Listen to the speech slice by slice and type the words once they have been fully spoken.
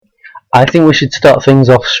I think we should start things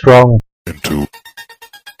off strong. Into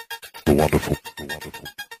the wonderful,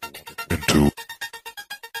 into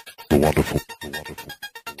the wonderful,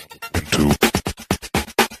 into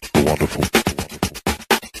the wonderful,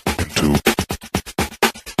 into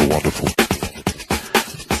the wonderful.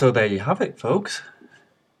 So there you have it, folks.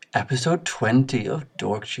 Episode 20 of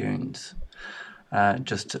DorkTunes.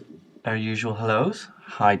 Just our usual hellos.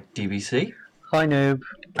 Hi, DBC. Hi, Noob.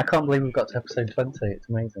 I can't believe we've got to episode 20. It's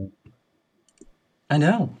amazing. I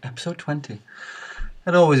know, episode 20.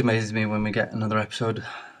 It always amazes me when we get another episode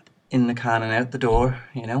in the can and out the door,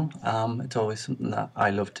 you know. It's always something that I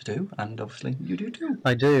love to do, and obviously you do too.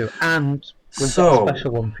 I do, and we've got a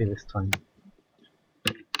special one for you this time.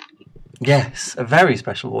 Yes, a very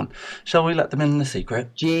special one. Shall we let them in the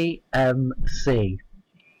secret? GMC.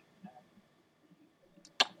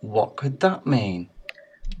 What could that mean?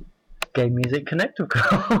 Game Music Connect, of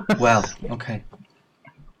course. Well, okay.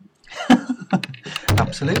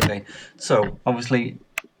 Absolutely. So, obviously,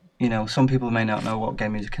 you know, some people may not know what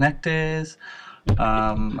Game Music Connect is. So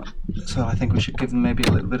I think we should give them maybe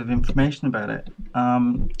a little bit of information about it.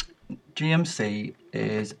 GMC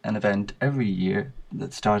is an event every year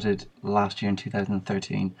that started last year in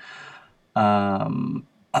 2013.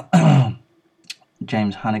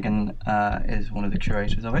 James Hannigan is one of the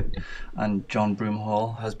curators of it, and John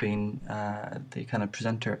Broomhall has been the kind of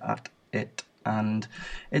presenter at it. And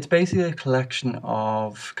it's basically a collection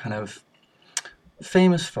of kind of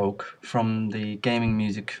famous folk from the gaming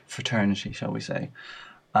music fraternity, shall we say,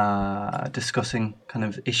 discussing kind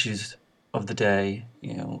of issues of the day,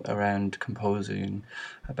 you know, around composing,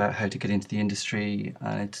 about how to get into the industry,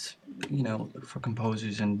 and it's, you know, for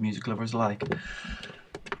composers and music lovers alike.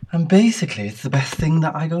 And basically, it's the best thing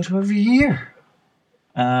that I go to every year.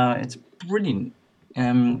 It's brilliant.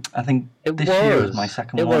 I think this year was my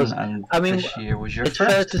second one, and this year was your first. It's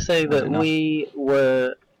fair to say that we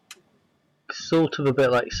were sort of a bit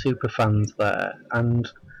like super fans there, and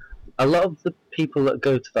a lot of the people that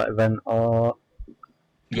go to that event are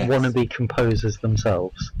wannabe composers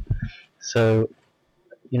themselves. So,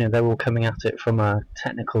 you know, they're all coming at it from a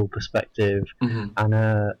technical perspective and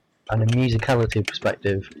a musicality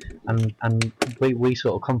perspective, and we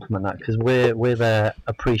sort of complement that because we're there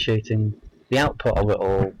appreciating the output of it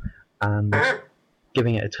all and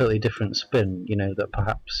giving it a totally different spin, you know, that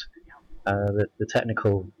perhaps the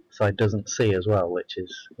technical side doesn't see as well, which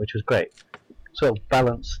was great. Sort of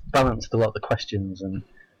balanced a lot of the questions and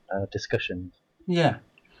discussions. Yeah,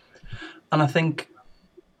 and I think,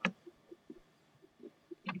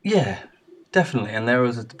 yeah, definitely. And there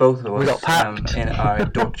was both of us in our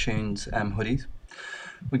DorkTunes hoodies.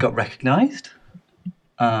 We got recognised.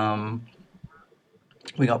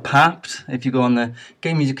 We got papped. If you go on the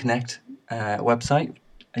Game Music Connect website,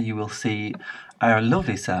 you will see our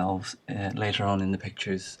lovely selves later on in the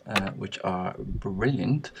pictures, which are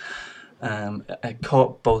brilliant. It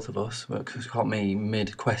caught both of us. It caught me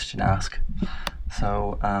mid-question ask.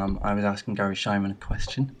 So I was asking Gary Shyman a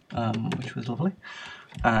question, which was lovely.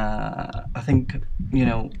 I think, you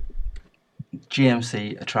know,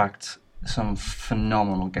 GMC attracts some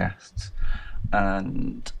phenomenal guests,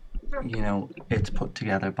 and you know, it's put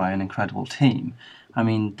together by an incredible team. I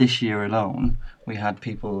mean, this year alone, we had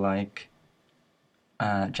people like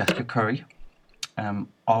Jessica Curry,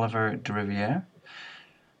 Oliver de Riviere.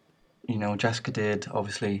 You know, Jessica did,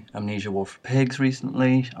 obviously, Amnesia War for Pigs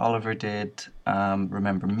recently. Oliver did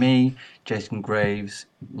Remember Me. Jason Graves,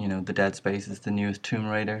 you know, The Dead Space is the newest Tomb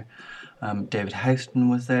Raider. David Houston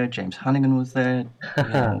was there. James Hannigan was there. You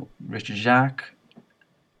know, Richard Jacques.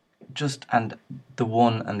 And the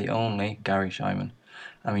one and the only Gary Shyman.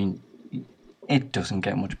 I mean, it doesn't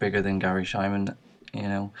get much bigger than Gary Shyman, you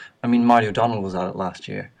know. I mean, Marty O'Donnell was at it last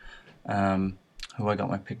year, who I got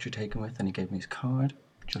my picture taken with, and he gave me his card.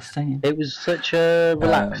 Just saying. It was such a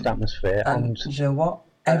relaxed atmosphere, and you know what?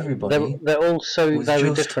 Everybody, they're all so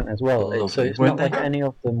very different as well. So it's not like any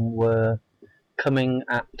of them were coming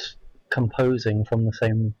at composing from the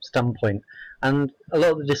same standpoint. And a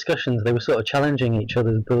lot of the discussions, they were sort of challenging each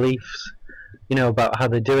other's beliefs, you know, about how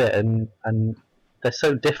they do it, and they're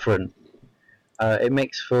so different. It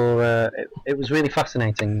makes for it was really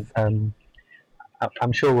fascinating. I'm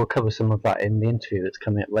sure we'll cover some of that in the interview that's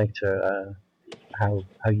coming up later. How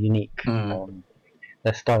unique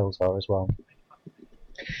their styles are as well.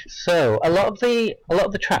 So a lot of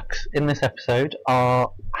the tracks in this episode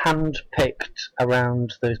are hand-picked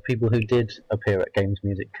around those people who did appear at Games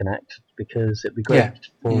Music Connect, because it'd be great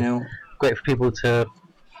for people to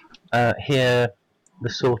hear the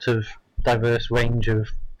sort of diverse range of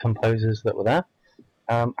composers that were there.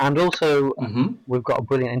 And also, Mm-hmm. we've got a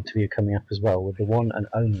brilliant interview coming up as well with the one and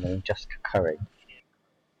only Jessica Curry.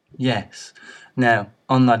 Yes. Now,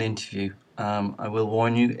 on that interview, I will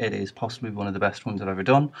warn you, it is possibly one of the best ones I've ever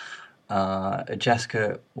done.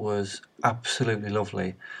 Jessica was absolutely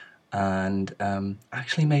lovely and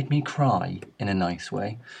actually made me cry in a nice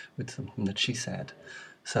way with something that she said.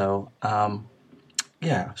 So,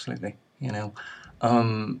 yeah, absolutely.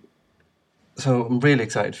 So I'm really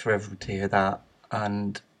excited for everyone to hear that,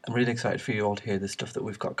 and I'm really excited for you all to hear the stuff that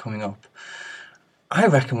we've got coming up. I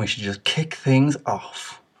reckon we should just kick things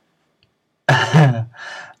off.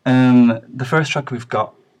 The first track we've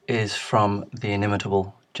got is from the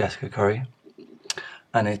inimitable Jessica Curry,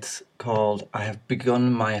 and it's called I Have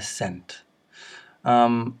Begun My Ascent.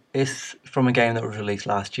 It's from a game that was released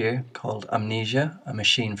last year called Amnesia, A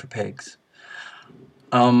Machine for Pigs.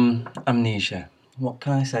 Amnesia. What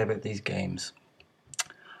can I say about these games?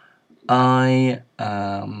 I've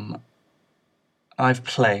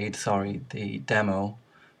played, the demo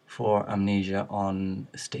for Amnesia on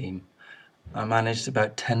Steam. I managed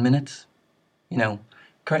about 10 minutes.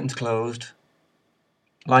 Curtains closed,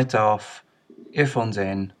 lights off, earphones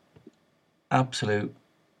in, absolute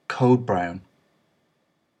code brown.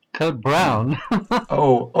 Code Brown?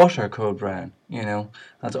 Oh, utter code brown.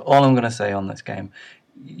 That's all I'm going to say on this game.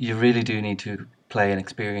 You really do need to play and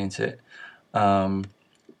experience it.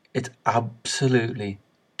 It's absolutely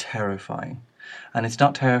terrifying. And it's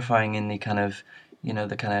not terrifying in the kind of,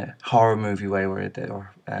 the kind of horror movie way where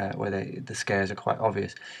the scares are quite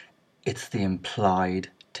obvious. It's the implied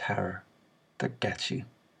terror that gets you.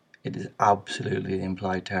 It is absolutely the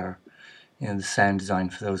implied terror. The sound design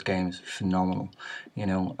for those games, phenomenal.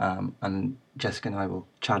 And Jessica and I will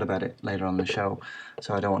chat about it later on the show,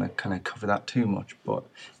 so I don't want to kind of cover that too much. But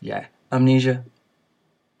yeah, Amnesia,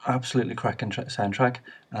 absolutely cracking soundtrack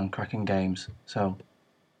and cracking games. So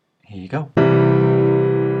here you go.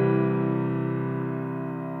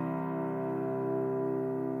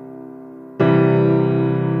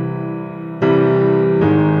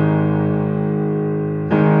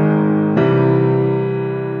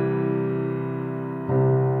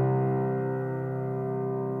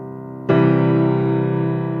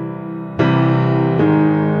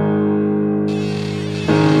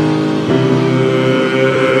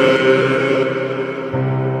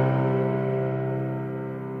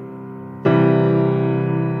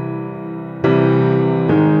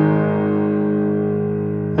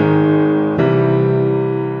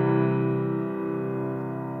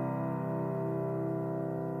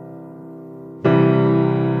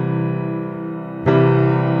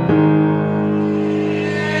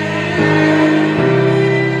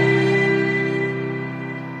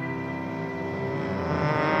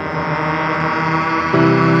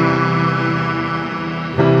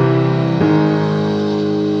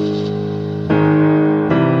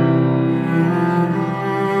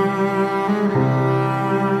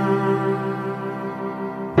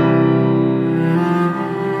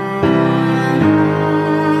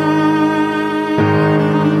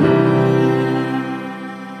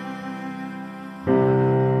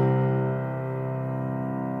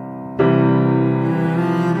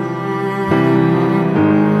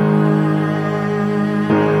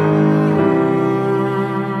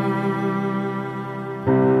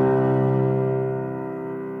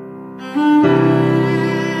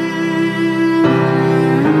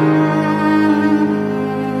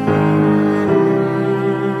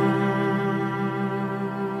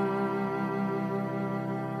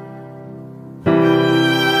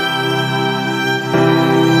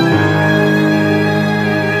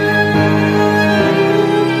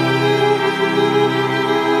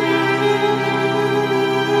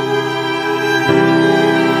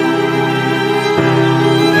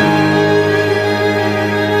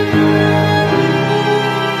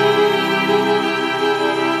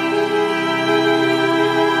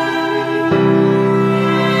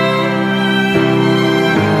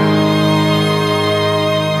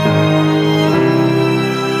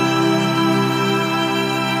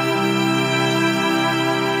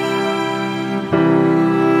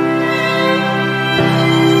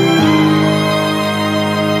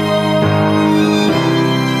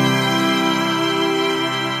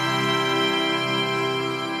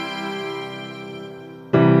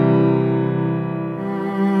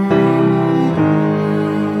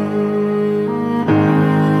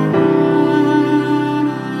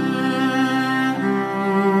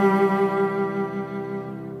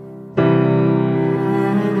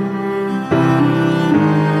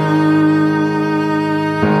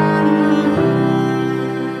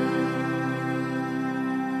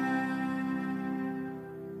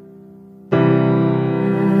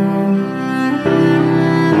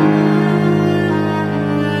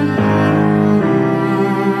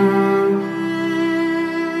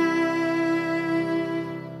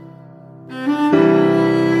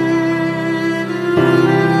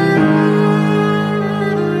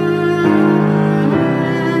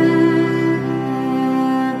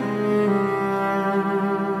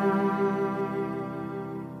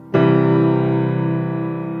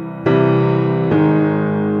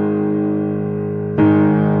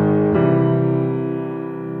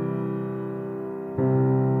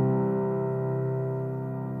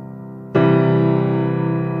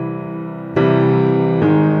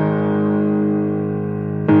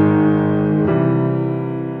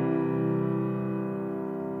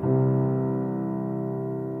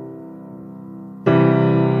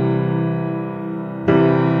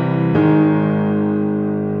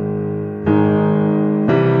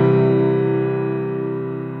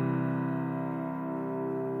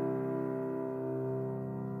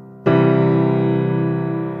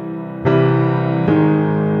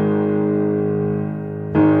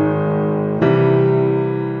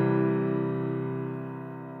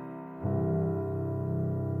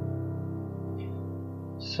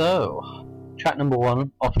 number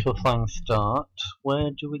 1, off to a flying start. Where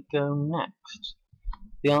do we go next?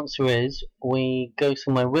 The answer is we go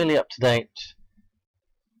somewhere really up to date.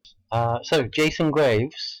 So Jason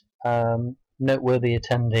Graves, noteworthy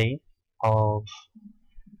attendee of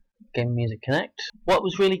Game Music Connect. What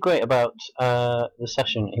was really great about the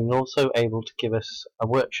session, he was also able to give us a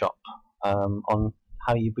workshop on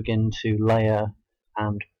how you begin to layer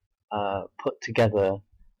and put together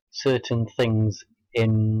certain things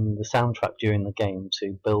in the soundtrack during the game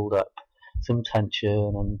to build up some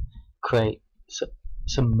tension and create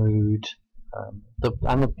some mood.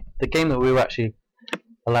 The game that we were actually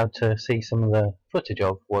allowed to see some of the footage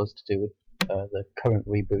of was to do with the current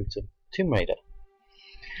reboot of Tomb Raider.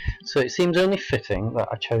 So it seems only fitting that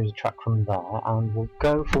I chose a track from there, and we'll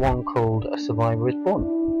go for one called A Survivor is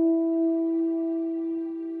Born.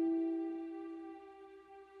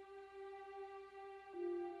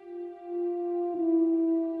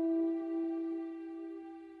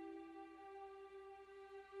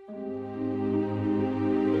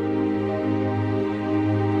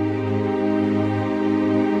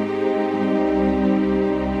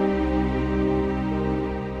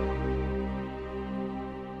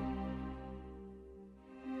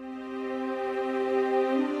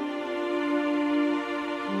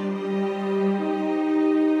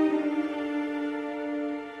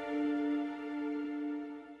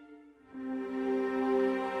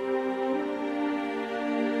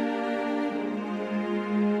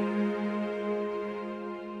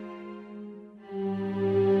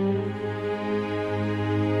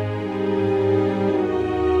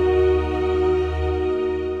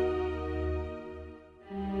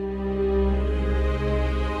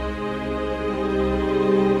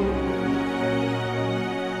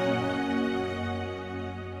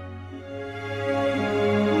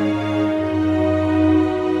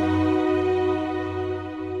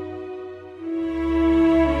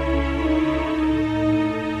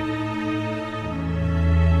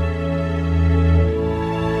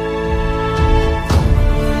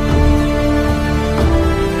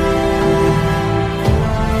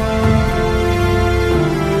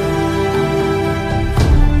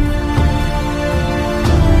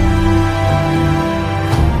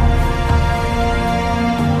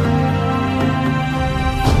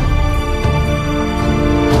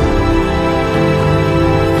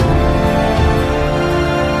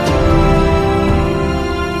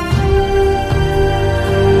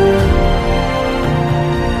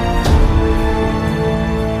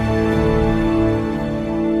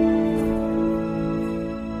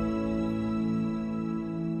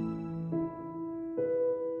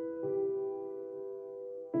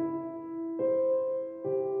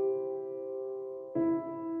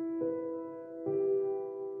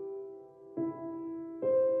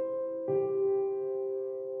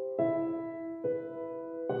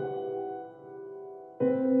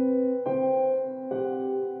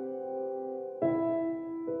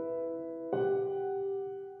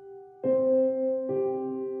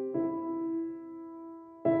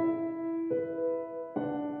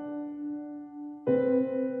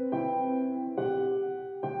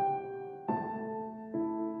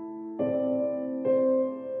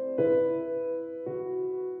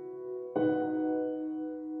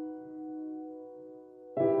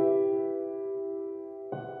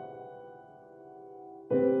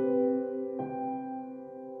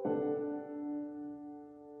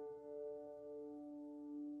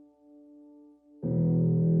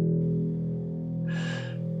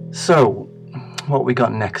 So, what we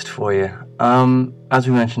got next for you? As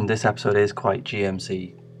we mentioned, this episode is quite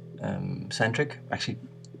GMC centric. Actually,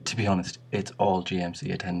 to be honest, it's all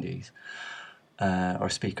GMC attendees. Or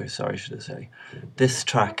speakers, sorry, should I say. This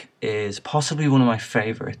track is possibly one of my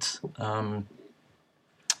favourites.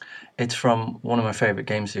 It's from one of my favourite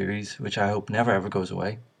game series, which I hope never ever goes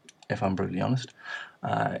away, if I'm brutally honest.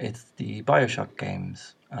 It's the Bioshock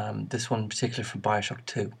games. This one in particular from Bioshock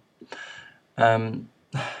 2.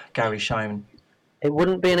 Gary Scheinman. It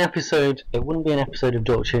wouldn't be an episode of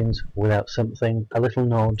DorkTunes without something, a little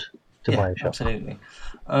nod to Bioshock. Absolutely.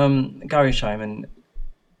 Gary Scheinman,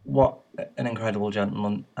 what an incredible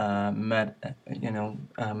gentleman.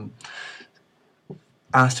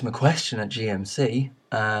 Asked him a question at GMC,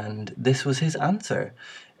 and this was his answer.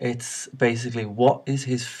 It's basically, what is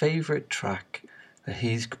his favourite track that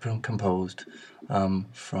he's composed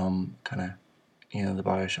from kind of, the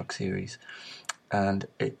Bioshock series, and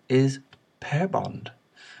it is Pair Bond.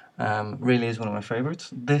 Really is one of my favourites.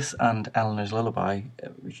 This and Eleanor's Lullaby,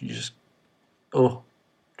 which you just,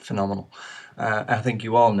 phenomenal. I think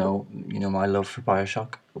you all know, my love for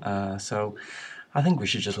Bioshock, so I think we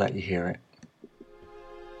should just let you hear it.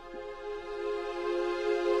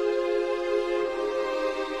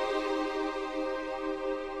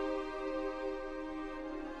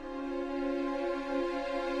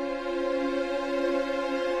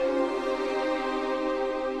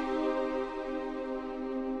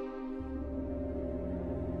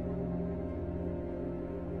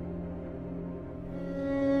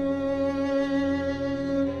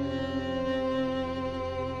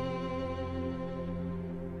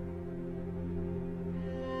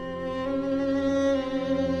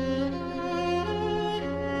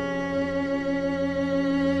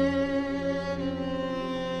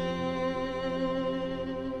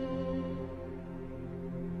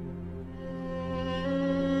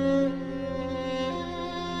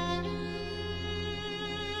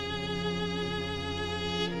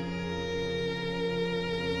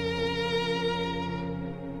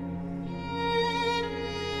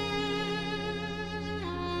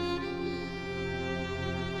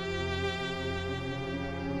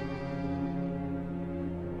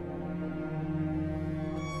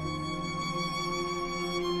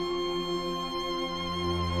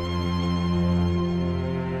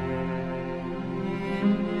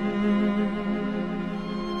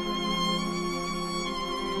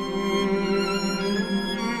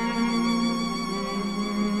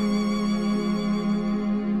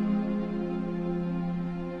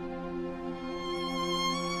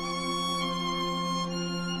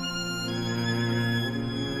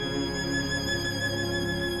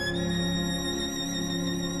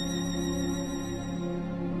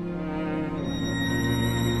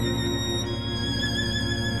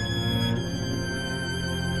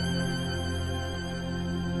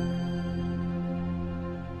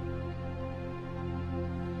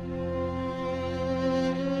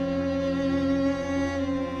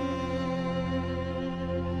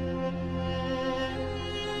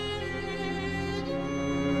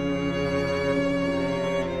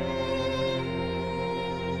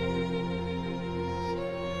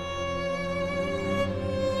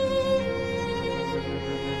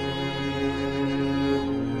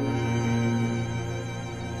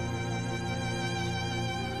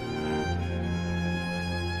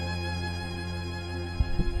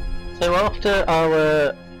 So after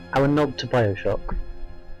our nod to Bioshock,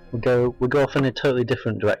 we go off in a totally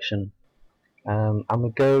different direction, and we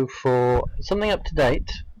go for something up to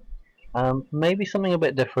date, maybe something a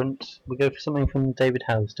bit different. We go for something from David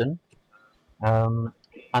Housden, and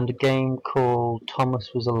a game called Thomas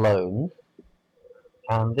Was Alone.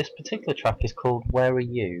 And this particular track is called Where Are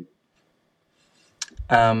You?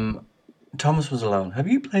 Thomas Was Alone. Have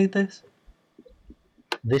you played this?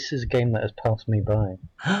 This is a game that has passed me by.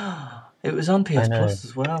 It was on PS Plus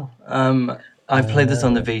as well. I've played this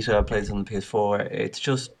on the Vita, I played this on the PS4. It's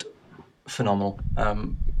just phenomenal.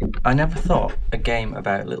 I never thought a game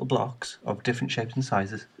about little blocks of different shapes and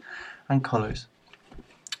sizes and colours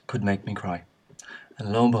could make me cry.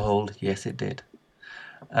 And lo and behold, yes it did.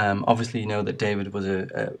 Obviously you know that David was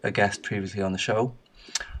a guest previously on the show.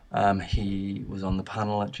 He was on the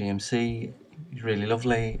panel at GMC. He's really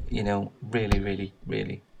lovely, you know, really, really,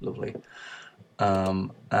 really lovely.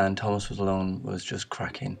 And Thomas Was Alone was just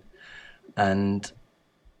cracking. And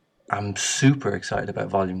I'm super excited about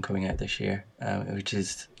Volume coming out this year, which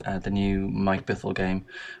is the new Mike Bithell game,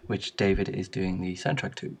 which David is doing the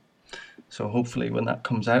soundtrack to. So hopefully when that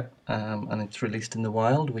comes out and it's released in the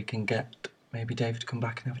wild, we can get maybe David to come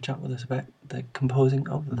back and have a chat with us about the composing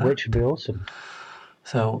of that. Which would be awesome.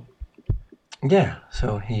 So, yeah,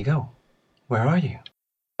 so here you go. Where are you?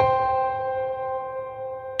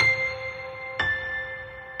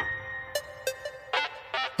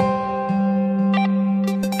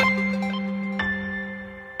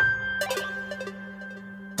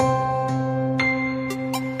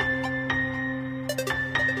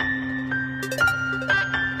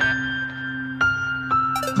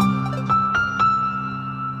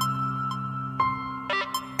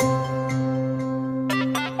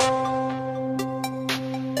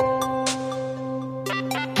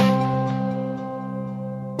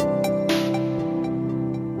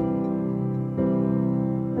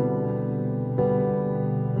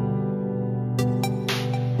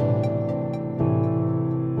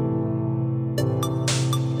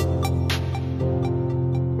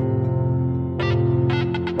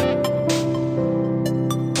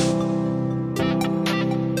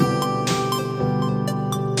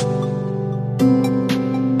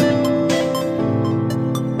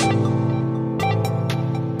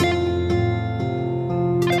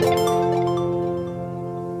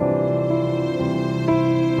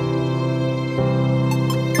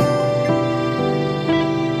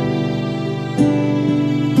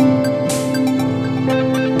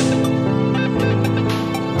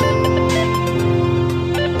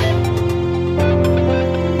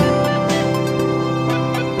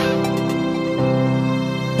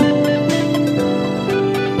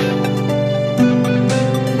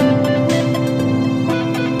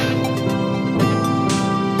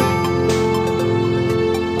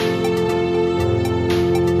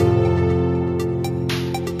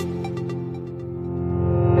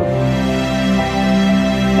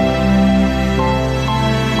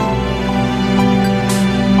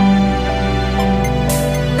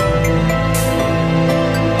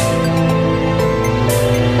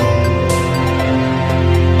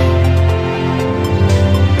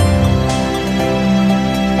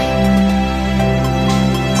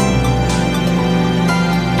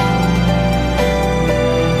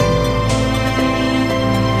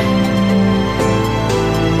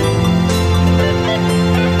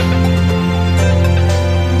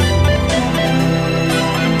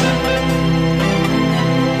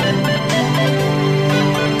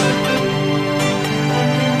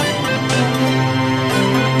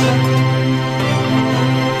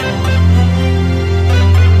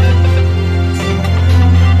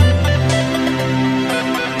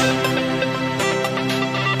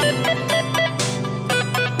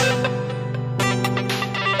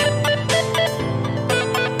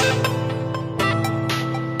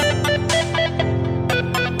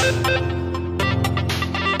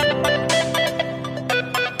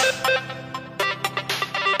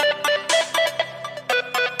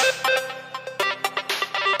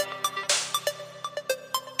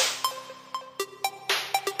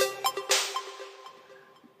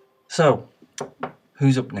 So,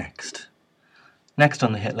 who's up next? Next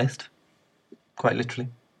on the hit list, quite literally,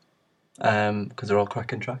 because they're all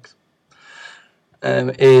cracking tracks,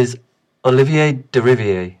 is Olivier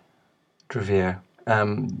Derivière.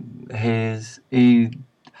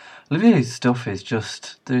 Olivier's stuff is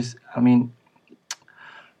just,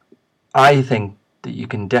 I think that you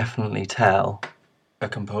can definitely tell a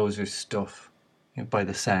composer's stuff, by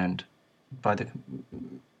the sound,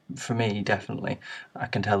 for me, definitely, I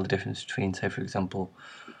can tell the difference between, say, for example,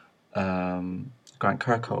 Grant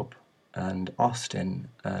Kirkhope and Austin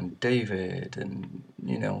and David and,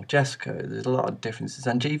 you know, Jessica. There's a lot of differences,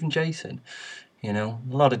 and even Jason, you know,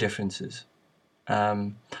 a lot of differences.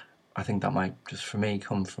 I think that might just for me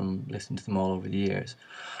come from listening to them all over the years.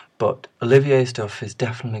 But Olivier's stuff has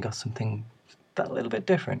definitely got something that a little bit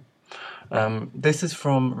different. This is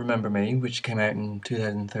from Remember Me, which came out in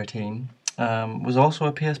 2013. Was also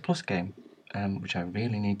a PS Plus game, which I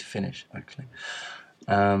really need to finish actually.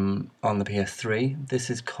 On the PS3. This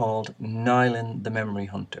is called Nylon the Memory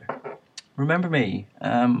Hunter. Remember Me,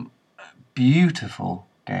 beautiful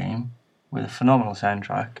game with a phenomenal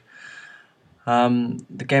soundtrack.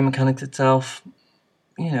 The game mechanics itself,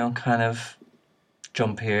 you know, kind of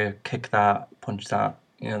jump here, kick that, punch that,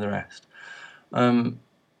 you know, the rest.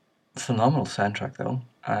 Phenomenal soundtrack though,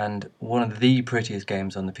 and one of the prettiest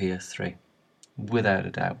games on the PS3, without a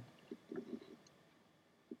doubt.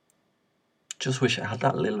 Just wish it had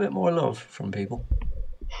that little bit more love from people.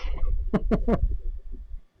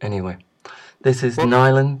 Anyway, this is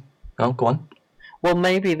Nylon. Oh, go on. Well,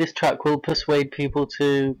 maybe this track will persuade people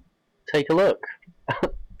to take a look.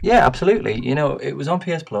 Yeah, absolutely. You know, it was on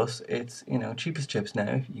PS Plus. It's, you know, cheap as chips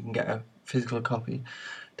now. You can get a physical copy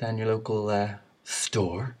down your local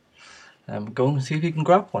store. Go and see if you can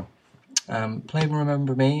grab one. Play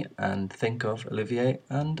Remember Me and think of Olivier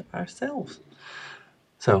and ourselves.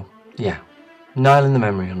 So, yeah. Nylon the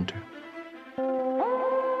Memory Hunter.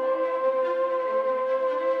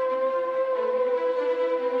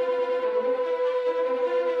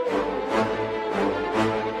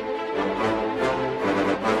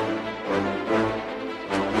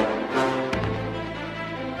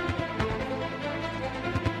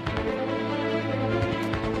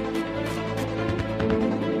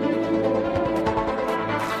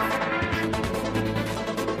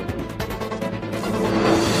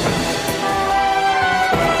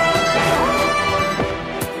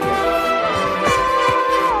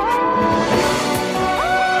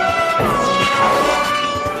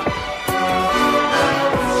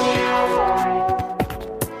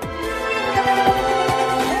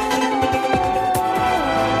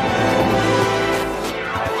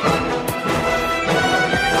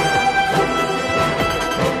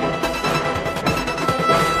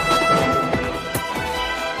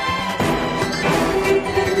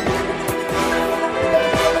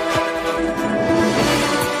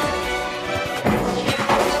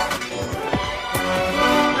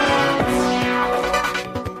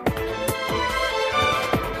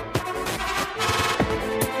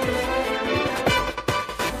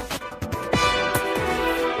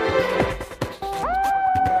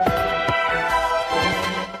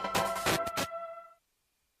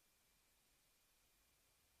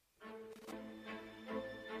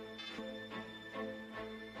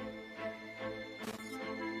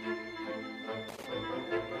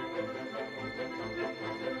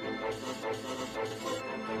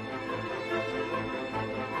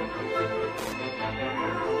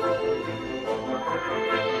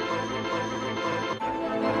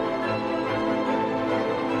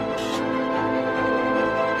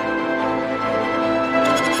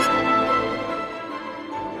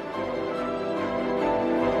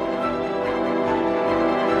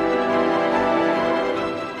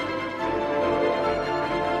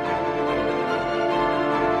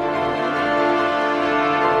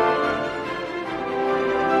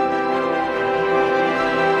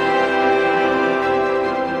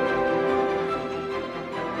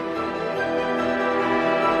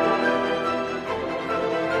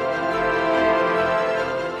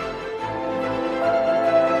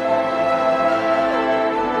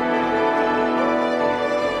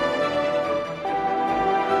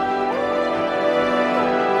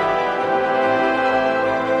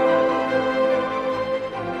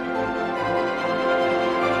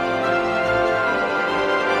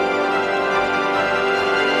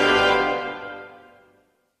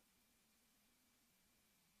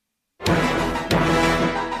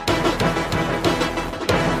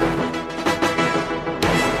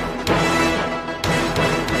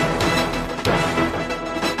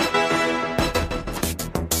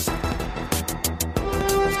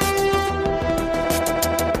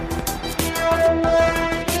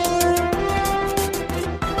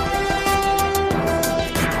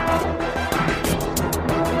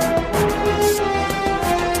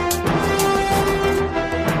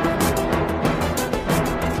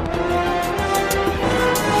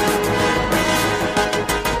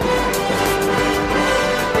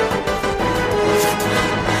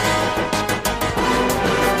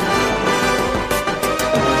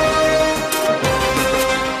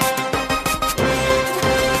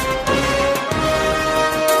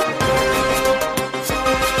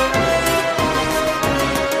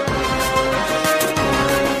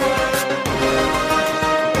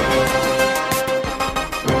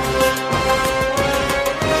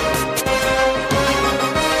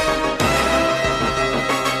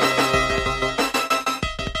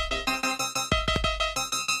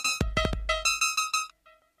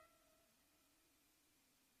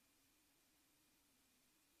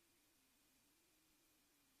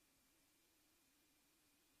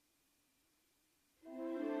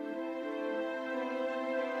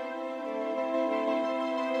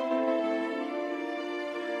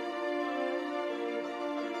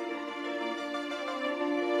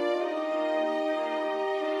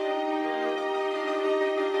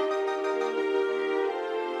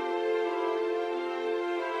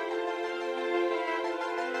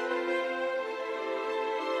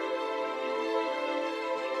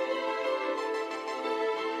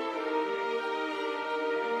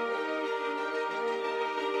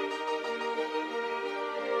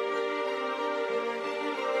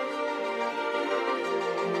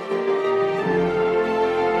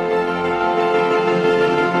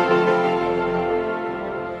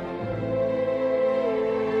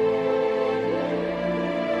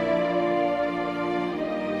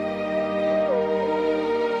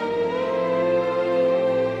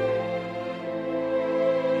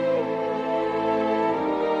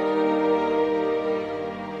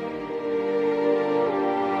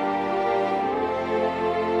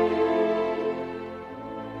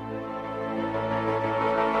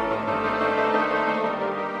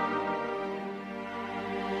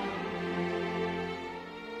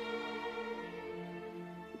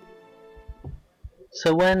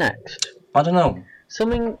 So where next? I don't know.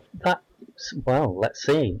 Something that, well, let's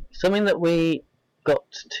see. Something that we got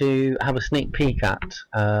to have a sneak peek at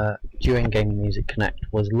during Game Music Connect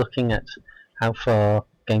was looking at how far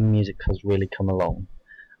game music has really come along.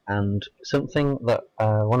 And something that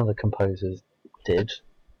one of the composers did,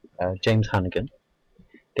 James Hannigan,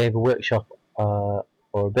 gave a workshop or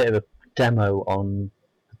a bit of a demo on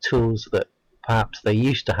the tools that perhaps they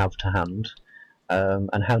used to have to hand,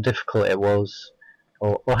 and how difficult it was,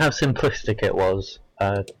 or how simplistic it was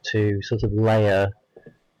to sort of layer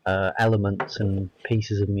elements and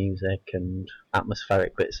pieces of music and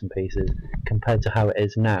atmospheric bits and pieces compared to how it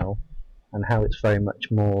is now, and how it's very much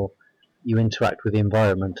more you interact with the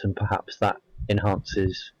environment, and perhaps that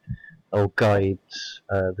enhances or guides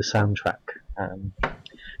the soundtrack.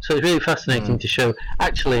 So it's really fascinating to show,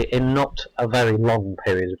 actually, in not a very long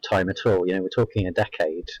period of time at all. You know, we're talking a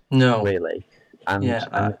decade, really. And,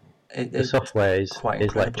 the software is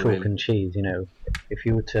like chalk and cheese. You know, if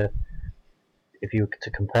you were to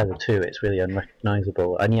compare the two, it's really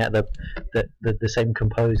unrecognisable. And yet the same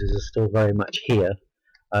composers are still very much here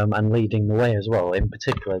and leading the way as well. In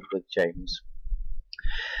particular with James.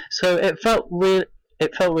 So it felt really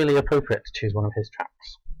appropriate to choose one of his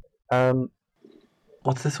tracks.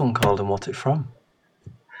 What's this one called and what's it from?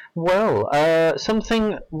 Well,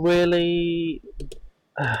 something really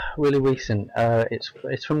recent.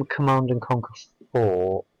 It's from Command and Conquer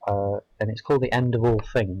 4, and it's called The End of All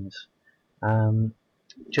Things.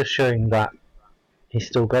 Just showing that he's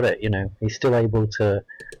still got it. You know, he's still able to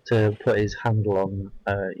put his handle on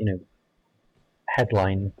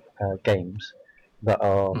headline games that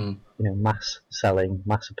are mass selling,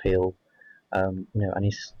 mass appeal. And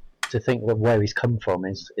he's. To think that where he's come from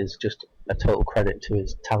is just a total credit to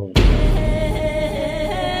his talent.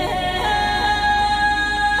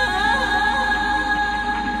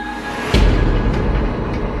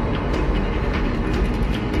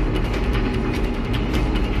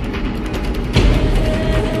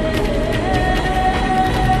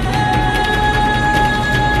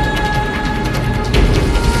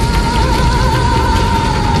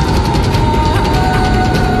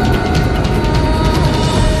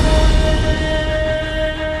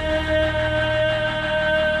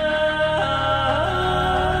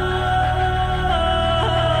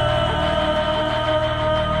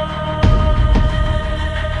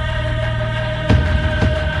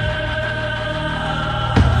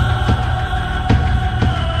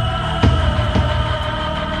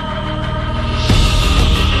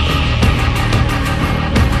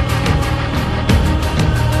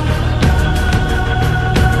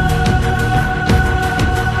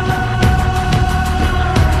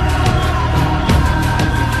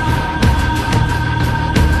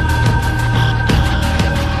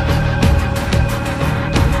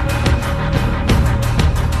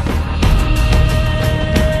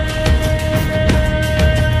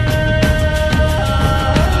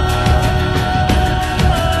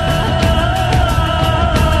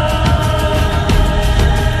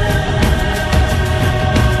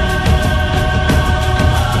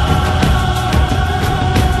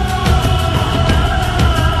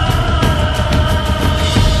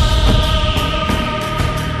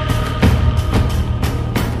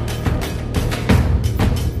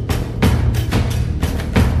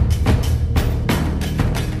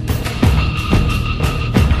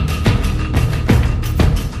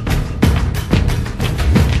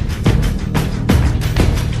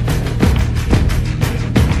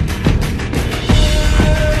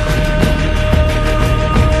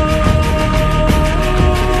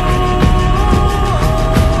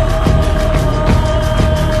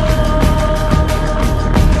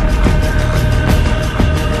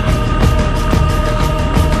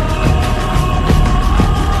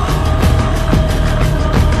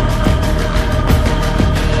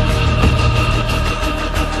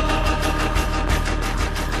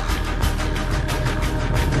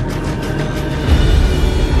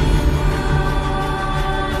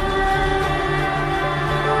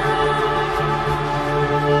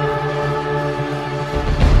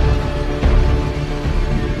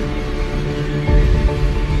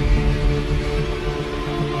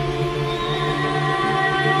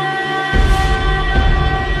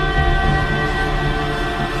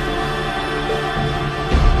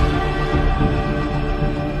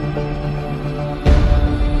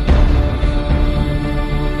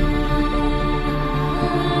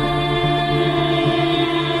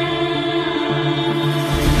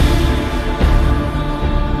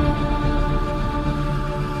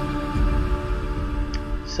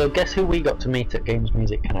 So guess who we got to meet at Games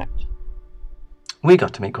Music Connect? We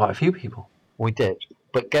got to meet quite a few people. We did.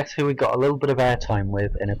 But guess who we got a little bit of airtime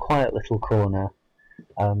with in a quiet little corner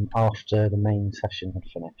after the main session had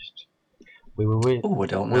finished? We were I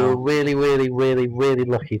don't know. We were really, really, really, really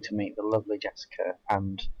lucky to meet the lovely Jessica,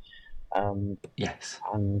 and yes.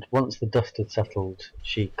 And once the dust had settled,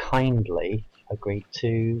 she kindly agreed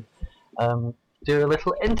to do a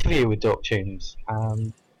little interview with DorkTunes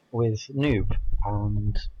with Noob,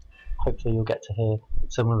 and hopefully you'll get to hear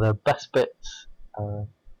some of the best bits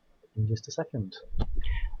in just a second.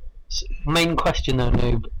 Main question though,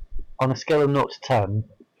 Noob, on a scale of 0 to 10,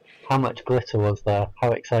 how much glitter was there?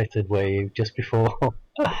 How excited were you just before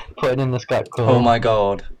putting in the Skype call? Oh my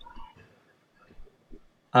god.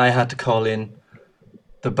 I had to call in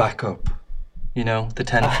the backup. You know, the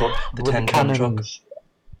 10-foot, the 10-ton truck.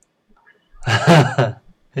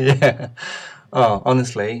 Yeah. Oh,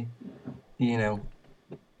 honestly, you know,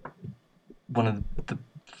 one of the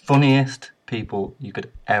funniest people you could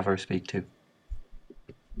ever speak to.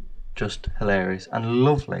 Just hilarious and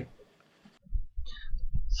lovely.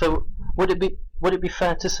 So, would it be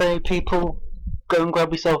fair to say, people, go and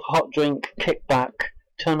grab yourself a hot drink, kick back,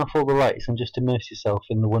 turn off all the lights, and just immerse yourself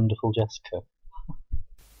in the wonderful Jessica?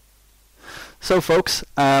 So folks,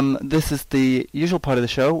 this is the usual part of the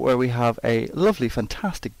show where we have a lovely,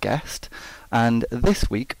 fantastic guest, and this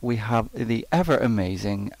week we have the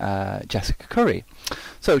ever-amazing Jessica Curry.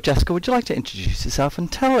 So Jessica, would you like to introduce yourself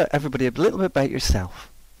and tell everybody a little bit about yourself?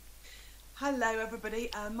 Hello everybody,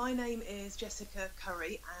 my name is Jessica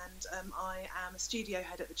Curry, and I am a studio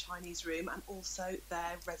head at the Chinese Room and also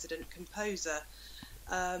their resident composer.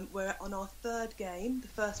 We're on our third game. The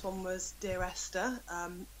first one was Dear Esther,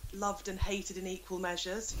 loved and hated in equal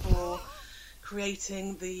measures for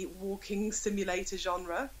creating the walking simulator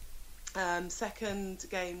genre. Second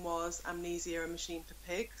game was Amnesia: A Machine for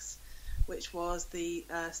Pigs, which was the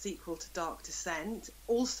sequel to Dark Descent,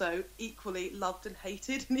 also equally loved and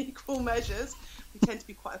hated in equal measures. We tend to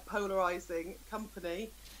be quite a polarising company.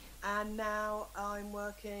 And now I'm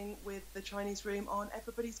working with the Chinese Room on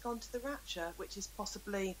Everybody's Gone to the Rapture, which is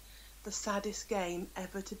possibly the saddest game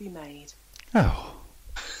ever to be made. Oh.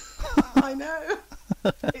 I know.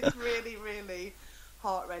 It's really, really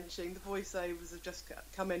heart-wrenching. The voiceovers have just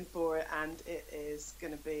come in for it, and it is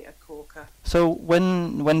going to be a corker. So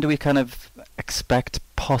when do we kind of expect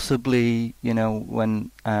possibly, you know,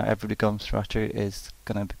 when Everybody Comes to Rapture is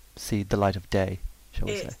going to see the light of day, shall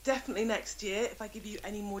we say? It's definitely next year. If I give you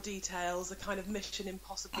any more details, a kind of Mission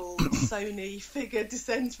Impossible Sony figure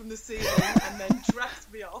descends from the ceiling and then drags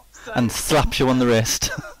me off. So and slaps you on the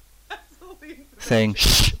wrist, all the saying,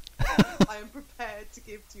 shh. I am prepared to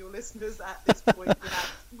give to your listeners at this point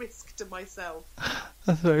without risk to myself.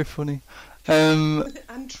 That's very funny.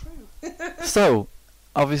 And true. So,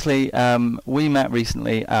 obviously, we met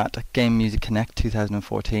recently at Game Music Connect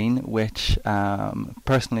 2014, which,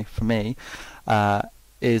 personally for me,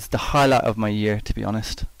 is the highlight of my year, to be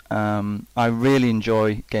honest. I really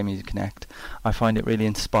enjoy Game Music Connect. I find it really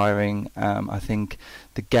inspiring. I think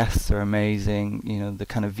the guests are amazing. You know, the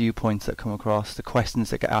kind of viewpoints that come across, the questions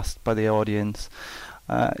that get asked by the audience.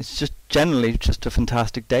 It's just generally just a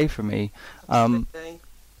fantastic day for me.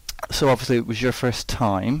 So obviously it was your first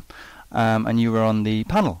time, and you were on the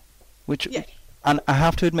panel, which, yeah. And I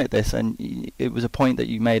have to admit this, and it was a point that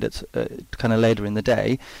you made it kind of later in the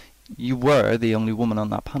day. You were the only woman on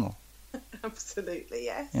that panel. Absolutely,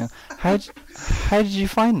 yes. Yeah. How did you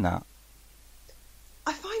find that?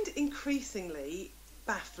 I find it increasingly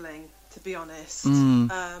baffling, to be honest.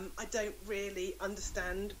 I don't really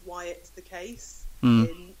understand why it's the case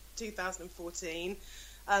in 2014.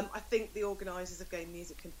 I think the organisers of Game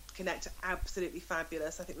Music Connect are absolutely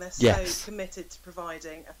fabulous. I think they're so committed to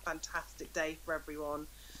providing a fantastic day for everyone.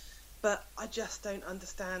 But I just don't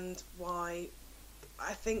understand why.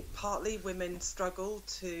 I think partly women struggle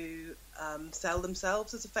to sell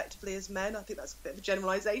themselves as effectively as men. I think that's a bit of a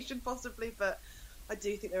generalisation possibly, but I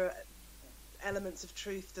do think there are elements of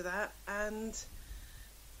truth to that. And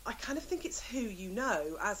I kind of think it's who you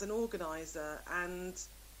know as an organiser, and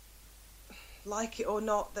like it or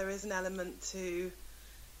not, there is an element to,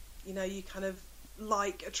 you know, you kind of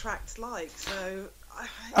like attracts like. So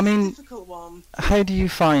it's a difficult one. How do you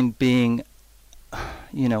find being,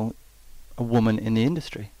 you know, a woman in the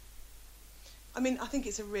industry? I mean, I think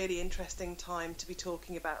it's a really interesting time to be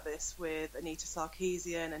talking about this with Anita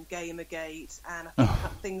Sarkeesian and Gamergate, and I think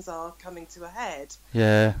that things are coming to a head.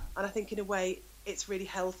 Yeah. And I think in a way it's really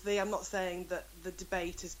healthy. I'm not saying that the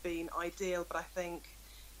debate has been ideal, but I think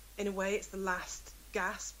in a way it's the last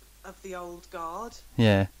gasp of the old guard.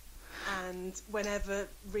 Yeah. And whenever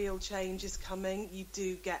real change is coming, you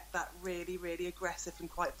do get that really, really aggressive and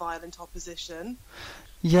quite violent opposition.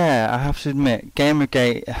 Yeah, I have to admit,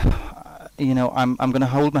 Gamergate. I'm going to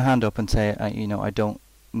hold my hand up and say, I don't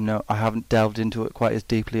know. I haven't delved into it quite as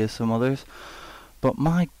deeply as some others. But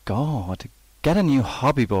my God, get a new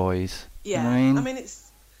hobby, boys. Yeah, you know what I mean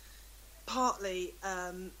it's partly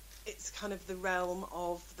it's kind of the realm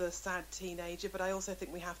of the sad teenager, but I also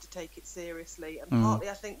think we have to take it seriously, and partly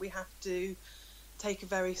I think we have to take a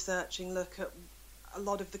very searching look at a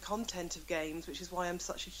lot of the content of games, which is why I'm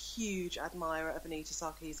such a huge admirer of Anita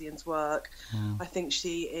Sarkeesian's work. I think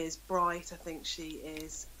she is bright. I think she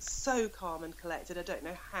is so calm and collected. I don't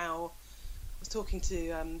know how. I was talking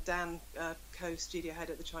to Dan, co-studio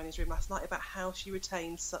head at the Chinese Room last night, about how she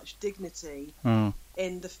retains such dignity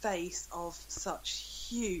in the face of such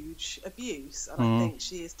huge abuse, and I think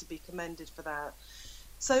she is to be commended for that.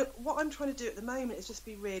 So what I'm trying to do at the moment is just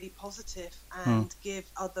be really positive and give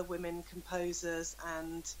other women composers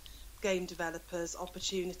and game developers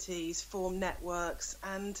opportunities, form networks.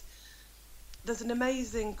 And there's an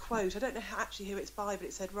amazing quote, I don't know actually who it's by, but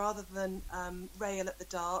it said, rather than rail at the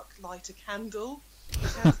dark, light a candle. It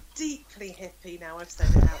sounds deeply hippie now I've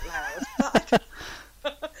said it out loud.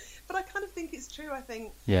 But I kind of think it's true. I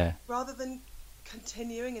think rather than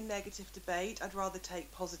continuing a negative debate, I'd rather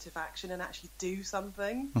take positive action and actually do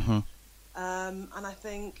something. And I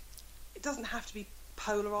think it doesn't have to be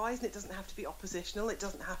polarised, and it doesn't have to be oppositional, it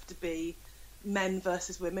doesn't have to be men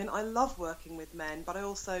versus women. I love working with men, but I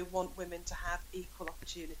also want women to have equal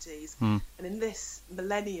opportunities. And in this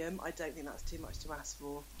millennium, I don't think that's too much to ask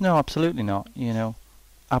for. No, absolutely not.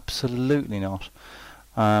 Absolutely not.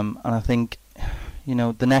 And I think,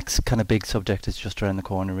 the next kind of big subject is just around the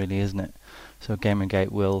corner, really, isn't it? So Gamergate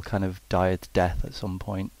will kind of die its death at some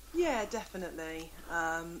point. Yeah, definitely.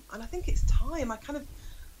 And I think it's time.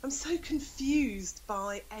 I'm so confused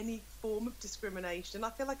by any form of discrimination.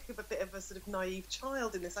 I feel like I'm a bit of a sort of naive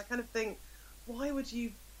child in this. I kind of think, why would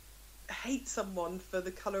you hate someone for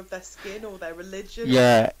the colour of their skin or their religion?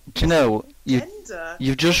 Yeah, do you know, gender?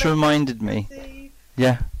 You've just reminded me.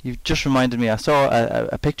 Yeah, you've just reminded me. I saw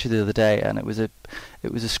a picture the other day, and it was a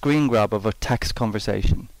screen grab of a text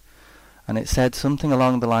conversation. And it said something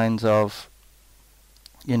along the lines of,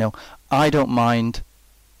 I don't mind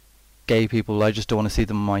gay people, I just don't want to see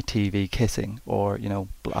them on my TV kissing, or,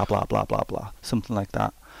 blah, blah, blah, blah, blah, something like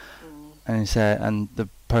that. And he said, and the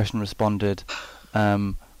person responded,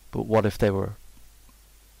 but what if they were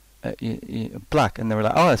black? And they were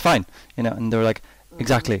like, oh, it's fine, and they were like,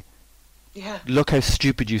 exactly. Yeah. Look how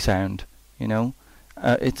stupid you sound,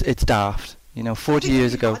 it's daft. 40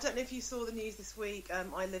 years ago. I don't know if you saw the news this week.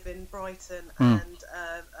 I live in Brighton, and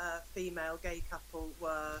a female gay couple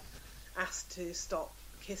were asked to stop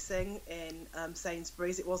kissing in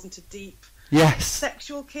Sainsbury's. It wasn't a deep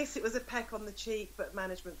sexual kiss, it was a peck on the cheek, but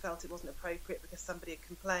management felt it wasn't appropriate because somebody had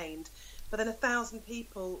complained. But then 1,000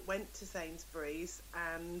 people went to Sainsbury's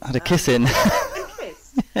and had a kiss in. And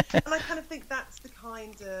kissed. And I kind of think that's the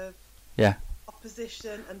kind of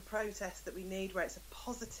opposition and protest that we need, where it's a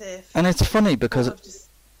positive. And it's funny because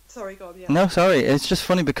sorry, go on. Yeah. No, sorry. It's just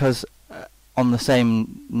funny because on the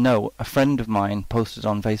same note, a friend of mine posted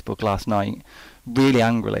on Facebook last night, really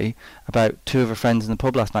angrily, about two of her friends in the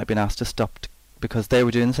pub last night being asked to stop because they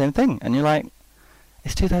were doing the same thing, and you're like,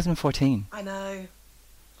 it's 2014. I know,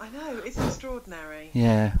 it's extraordinary.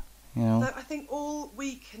 Yeah. So I think all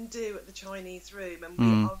we can do at the Chinese Room, and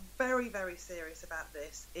we are very, very serious about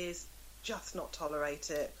this, is just not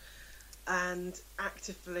tolerate it and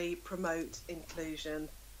actively promote inclusion,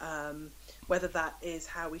 whether that is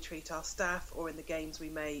how we treat our staff or in the games we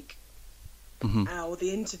make or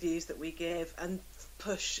the interviews that we give, and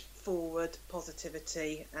push forward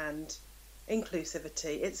positivity and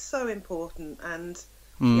inclusivity. It's so important, and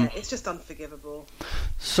it's just unforgivable.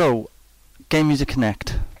 So, Game Music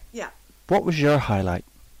Connect. Yeah. What was your highlight?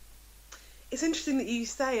 It's interesting that you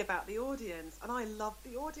say about the audience, and I love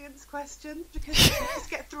the audience questions because you just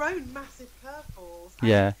get thrown massive curveballs.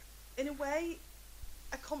 Yeah. In a way,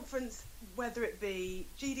 a conference, whether it be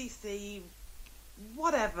GDC,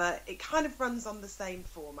 whatever, it kind of runs on the same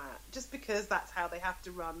format, just because that's how they have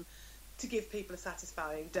to run to give people a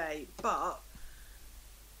satisfying day. But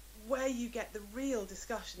where you get the real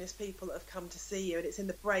discussion is people that have come to see you, and it's in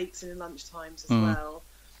the breaks and in lunch times as well.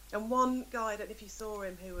 And one guy, I don't know if you saw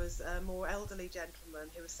him, who was a more elderly gentleman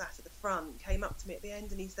who was sat at the front, came up to me at the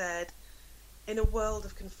end and he said, in a world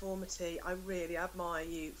of conformity, I really admire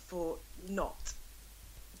you for not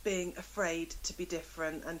being afraid to be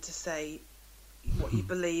different and to say what you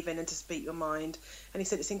believe in and to speak your mind. And he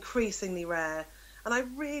said it's increasingly rare. And I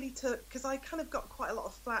really took, because I kind of got quite a lot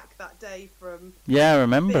of flack that day from I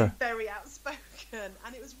remember being very outspoken.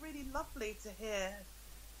 And it was really lovely to hear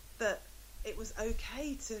that it was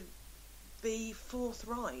okay to be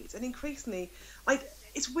forthright. And increasingly,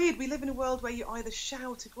 it's weird, we live in a world where you either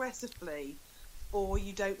shout aggressively or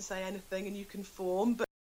you don't say anything and you conform. But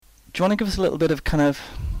do you want to give us a little bit of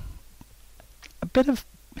a bit of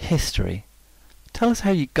history? Tell us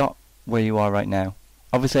how you got where you are right now.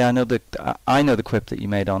 Obviously, I know the quip that you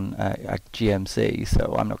made on at GMC,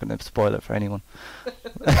 so I'm not going to spoil it for anyone.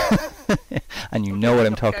 And you know what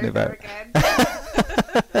I'm talking about.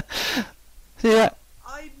 So yeah.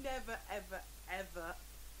 I never,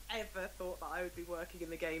 ever thought that I would be working in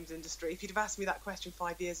the games industry. If you'd have asked me that question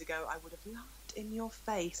 5 years ago, I would have laughed in your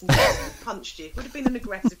face and just punched you. It would have been an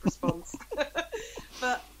aggressive response.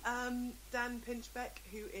 But Dan Pinchbeck,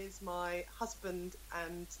 who is my husband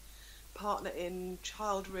and partner in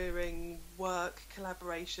child rearing, work,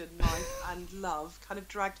 collaboration, life and love, kind of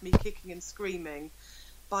dragged me kicking and screaming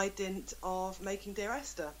by dint of making Dear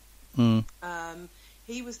Esther.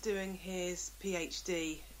 He was doing his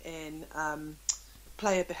PhD in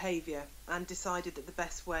player behaviour and decided that the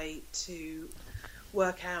best way to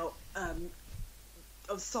work out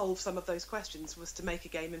or solve some of those questions was to make a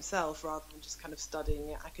game himself rather than just kind of studying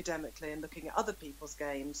it academically and looking at other people's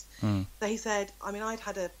games. So he said, I mean, I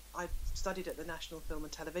studied at the National Film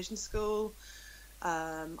and Television School.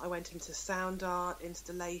 I went into sound art,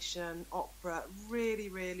 installation, opera, really,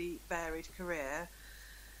 really varied career.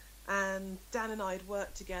 And Dan and I had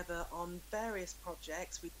worked together on various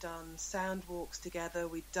projects. We'd done sound walks together,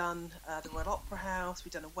 we'd done the Royal Opera House,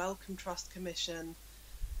 we'd done a Wellcome Trust commission.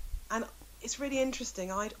 And it's really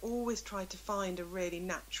interesting, I'd always tried to find a really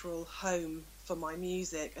natural home for my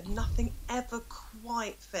music, and nothing ever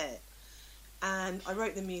quite fit. And I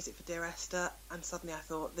wrote the music for Dear Esther, and suddenly I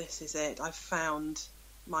thought, this is it, I've found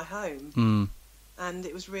my home. And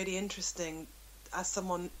it was really interesting, as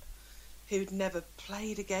someone who'd never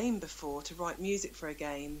played a game before, to write music for a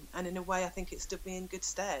game. And in a way, I think it stood me in good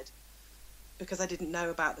stead, because I didn't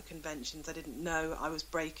know about the conventions. I didn't know I was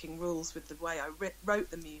breaking rules with the way I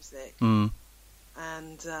wrote the music. And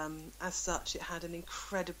as such, it had an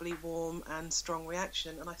incredibly warm and strong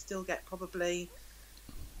reaction. And I still get probably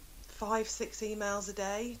 5-6 emails a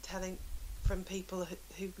day from people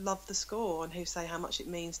who love the score and who say how much it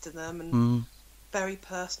means to them, and very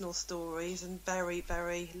personal stories and very,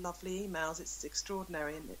 very lovely emails. It's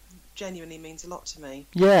extraordinary, and it genuinely means a lot to me.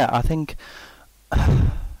 Yeah, I think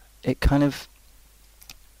it kind of...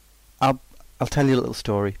 I'll tell you a little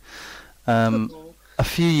story. A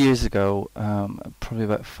few years ago, probably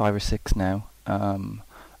about 5 or 6 now,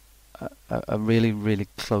 a really, really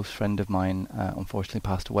close friend of mine unfortunately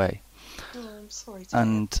passed away. Oh, I'm sorry to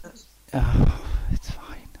hear that. It's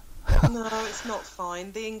fine. No, it's not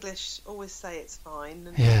fine. The English always say it's fine,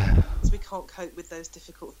 and we can't cope with those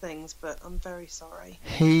difficult things, but I'm very sorry.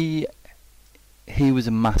 He was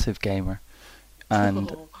a massive gamer,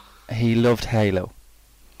 and he loved Halo.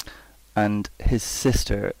 And his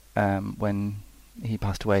sister, when he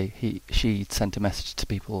passed away, she sent a message to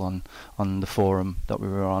people on the forum that we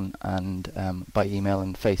were on, and by email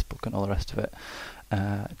and Facebook and all the rest of it,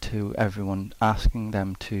 to everyone, asking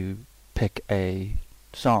them to pick a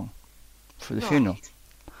song for the funeral.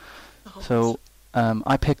 So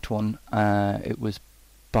I picked one. It was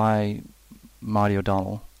by Marty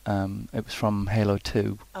O'Donnell. It was from Halo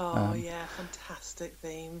 2. Yeah, fantastic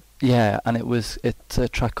theme. Yeah, and it's a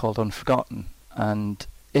track called Unforgotten, and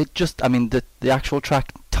it just, I mean, the actual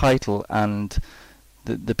track title and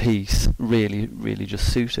the piece really, really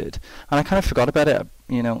just suited. And I kind of forgot about it.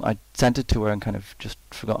 I sent it to her and kind of just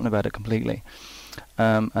forgotten about it completely.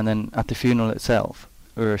 And then at the funeral itself,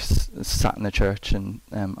 we were sat in the church, and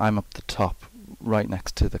I'm up the top, right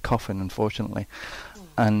next to the coffin, unfortunately.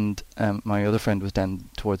 And my other friend was down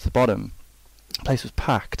towards the bottom. The place was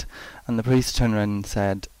packed, and the priest turned around and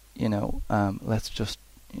said, let's just,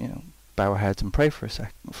 bow our heads and pray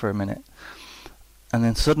for a minute. And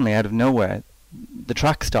then suddenly, out of nowhere, the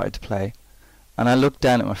track started to play, and I looked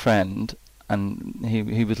down at my friend, and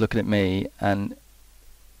he was looking at me, and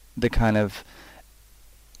the kind of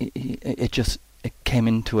it came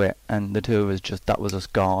into it, and the two of us that was us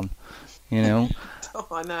gone, Oh,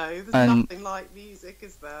 I know. There's nothing like music,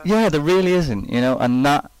 is there? Yeah, there really isn't, and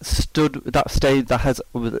that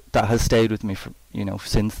has stayed with me for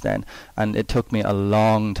since then, and it took me a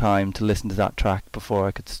long time to listen to that track before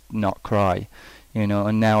I could not cry,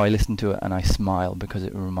 and now I listen to it and I smile because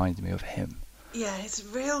it reminds me of him. Yeah, it's a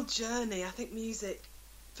real journey. I think music,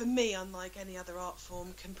 for me, unlike any other art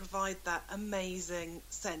form, can provide that amazing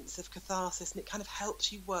sense of catharsis, and it kind of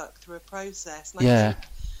helps you work through a process. And I think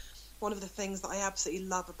one of the things that I absolutely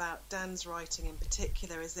love about Dan's writing in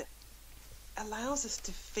particular is that allows us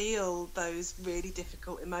to feel those really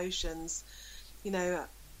difficult emotions. You know,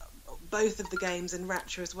 both of the games and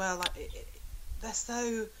Rapture as well, like they're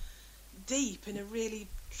so deep in a really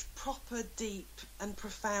proper, deep and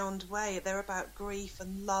profound way. They're about grief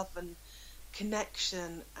and love and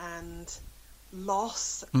connection and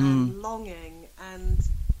loss and longing, and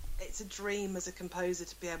it's a dream as a composer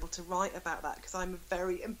to be able to write about that, because I'm a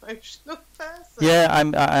very emotional person. Yeah,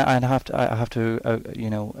 I have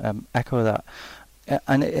to echo that,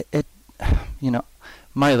 and it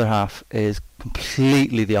my other half is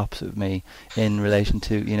completely the opposite of me in relation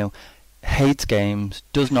to hates games,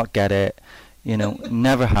 does not get it,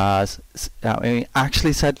 never has. He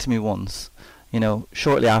actually said to me once,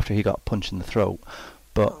 shortly after he got punched in the throat,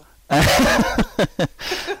 but. Not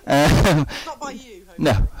by you, Homer.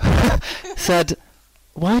 No. Said,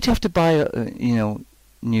 why do you have to buy,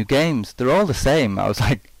 new games? They're all the same. I was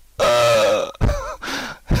like, How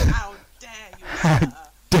dare you? How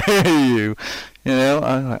dare you? I was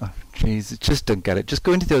like, oh, jeez, just don't get it. Just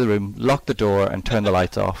go into the other room, lock the door, and turn the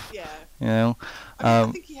lights off. Yeah. I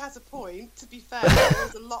think he has a point, to be fair.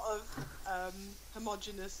 There's a lot of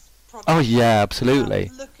homogenous products. Oh, yeah, absolutely.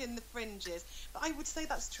 Look in the fringes. But I would say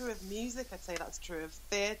that's true of music. I'd say that's true of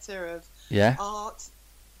theatre, of art.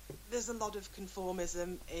 There's a lot of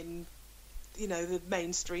conformism in, the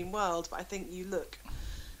mainstream world. But I think you look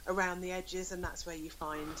around the edges, and that's where you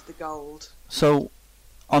find the gold. So,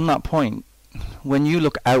 on that point, when you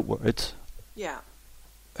look outwards,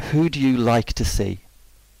 who do you like to see,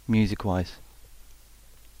 music-wise?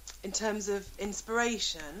 In terms of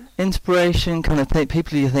inspiration? Inspiration, kind of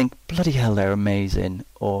people you think, bloody hell, they're amazing,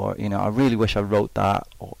 or, I really wish I wrote that,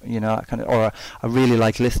 or, or I really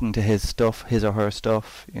like listening to his stuff, his or her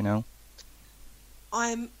stuff,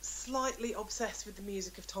 I'm slightly obsessed with the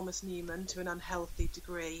music of Thomas Newman to an unhealthy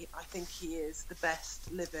degree. I think he is the best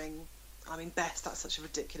living. I mean, best, that's such a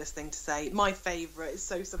ridiculous thing to say. My favourite is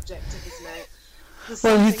so subjective, isn't it?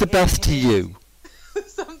 Well, he's the best to you.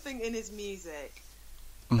 Something in his music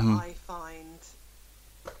that I find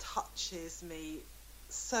touches me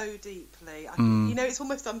so deeply. It's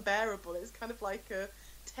almost unbearable. It's kind of like a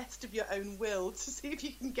test of your own will to see if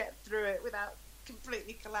you can get through it without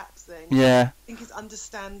completely collapsing. Yeah. I think his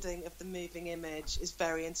understanding of the moving image is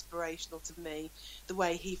very inspirational to me. The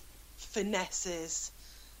way he finesses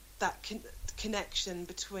that connection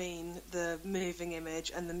between the moving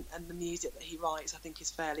image and the music that he writes, I think, is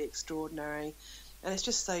fairly extraordinary, and it's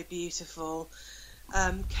just so beautiful.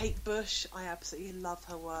 Kate Bush, I absolutely love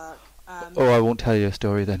her work. I won't tell you a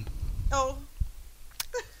story then. Oh.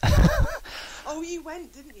 Oh, you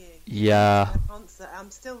went, didn't you? Yeah. Concert.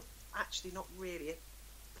 I'm still actually not really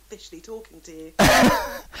officially talking to you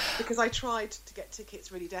because I tried to get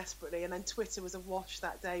tickets really desperately, and then Twitter was awash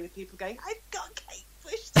that day with people going, "I've got Kate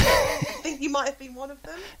Bush." I think you might have been one of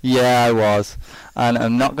them. Yeah, I was, and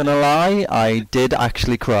I'm not gonna lie, I did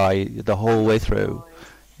actually cry the whole way through.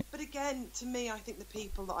 But again, to me, I think the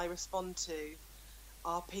people that I respond to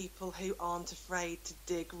are people who aren't afraid to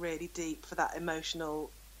dig really deep for that emotional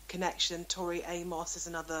connection. Tori Amos is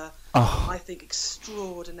another, I think,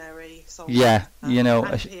 extraordinary songwriter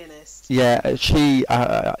and pianist. Yeah, she,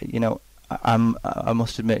 I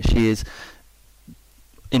must admit, she is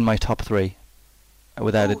in my top 3,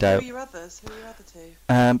 without a doubt. Who are your others? Who are your other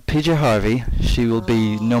 2? PJ Harvey, she will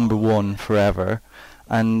be number 1 forever,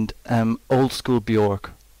 and old school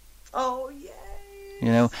Bjork. Oh,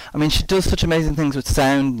 yay! I mean, she does such amazing things with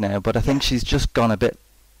sound now, but I think she's just gone a bit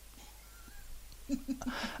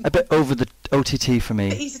over the OTT for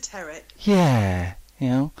me. Esoteric. Yeah,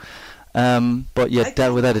 but yeah,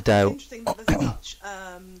 without a doubt. It's interesting that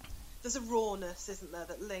there's a rawness, isn't there,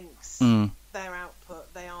 that links their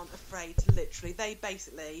output. They aren't afraid to literally. They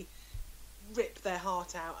basically rip their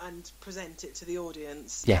heart out and present it to the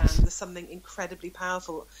audience. Yes. And there's something incredibly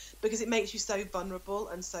powerful because it makes you so vulnerable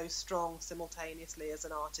and so strong simultaneously as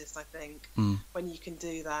an artist, I think, when you can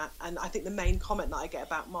do that. And I think the main comment that I get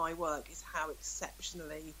about my work is how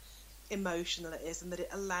exceptionally emotional it is, and that it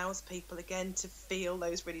allows people again to feel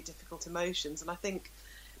those really difficult emotions. And I think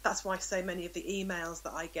that's why so many of the emails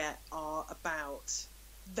that I get are about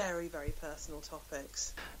very, very personal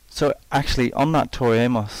topics. So actually, on that Tori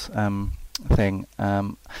Amos thing,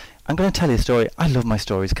 I'm going to tell you a story. I love my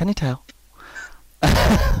stories. Can you tell? But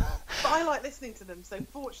I like listening to them, so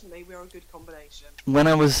fortunately we're a good combination. When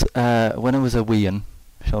I was a weean,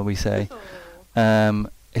 shall we say,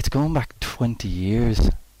 it's going back 20 years.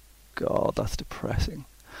 God, that's depressing.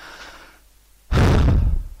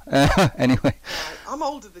 Anyway. Right, I'm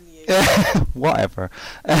older than you. Whatever.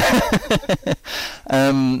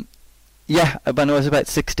 Yeah, when I was about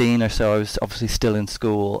 16 or so, I was obviously still in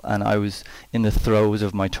school, and I was in the throes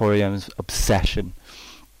of my Tori Amos obsession.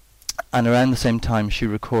 And around the same time, she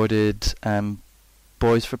recorded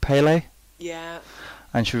Boys for Pele. Yeah.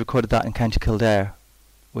 And she recorded that in County Kildare,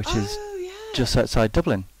 which is just outside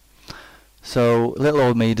Dublin. So little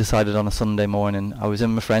old me decided on a Sunday morning, I was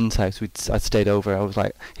in my friend's house, I'd stayed over, I was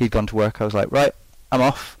like, he'd gone to work, I was like, right, I'm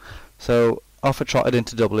off. So off I trotted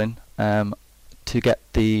into Dublin to get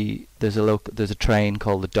there's a train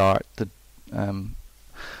called the Dart.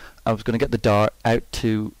 I was going to get the Dart out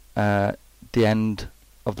to the end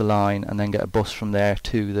of the line and then get a bus from there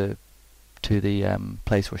to the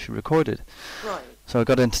place where she recorded. Right. So I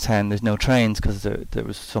got into town. There's no trains because there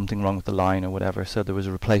was something wrong with the line or whatever. So there was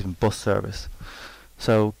a replacement bus service.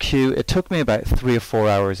 So it took me about 3 or 4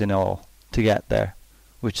 hours in all to get there,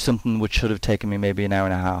 which should have taken me maybe an hour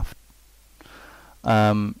and a half.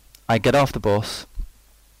 I get off the bus.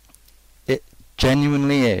 It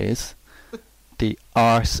genuinely is the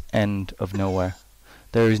arse end of nowhere.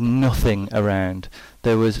 There is nothing around.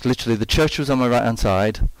 There was literally, the church was on my right hand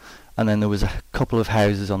side, and then there was a couple of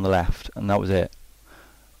houses on the left, and that was it.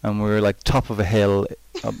 And we were like top of a hill,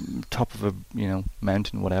 top of a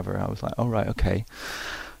mountain, whatever. I was like, oh right, okay.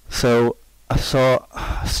 So I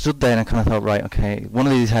stood there and I kind of thought, right, okay, one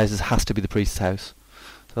of these houses has to be the priest's house.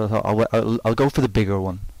 So I thought I'll go for the bigger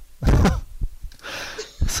one.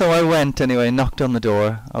 So I went anyway, knocked on the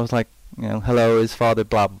door. I was like, hello, is Father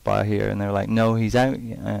blah blah blah here? And they were like, no, he's out.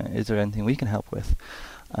 Is there anything we can help with?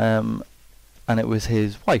 And it was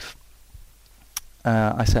his wife.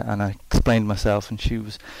 I said, and I explained myself, and she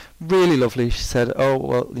was really lovely. She said, oh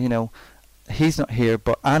well, he's not here,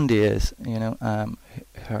 but Andy is,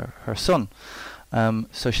 her son.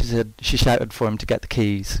 So she said, she shouted for him to get the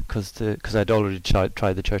keys because I'd already tried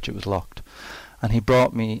the church. It was locked, and he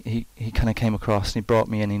brought me. He kind of came across and he brought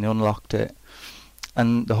me in. He unlocked it,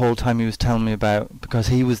 and the whole time he was telling me about, because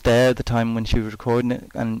he was there at the time when she was recording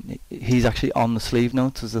it, and he's actually on the sleeve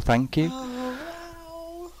notes as a thank you.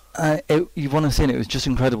 You want to see it? It was just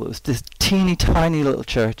incredible. It was this teeny tiny little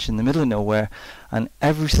church in the middle of nowhere, and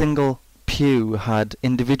every single pew had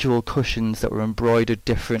individual cushions that were embroidered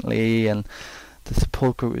differently, and the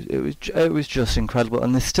sepulchre it was just incredible.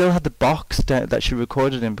 And they still had the box that she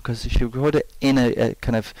recorded in, because she recorded in a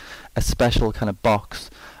kind of a special kind of box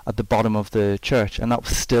at the bottom of the church, and that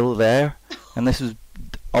was still there. And this was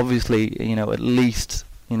obviously at least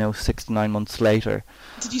 6 to 9 months later.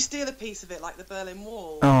 Did you steal a piece of it like the Berlin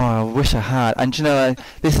Wall? Oh, I wish I had. And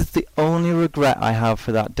this is the only regret I have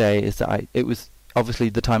for that day, is that it was obviously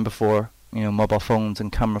the time before mobile phones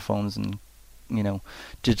and camera phones and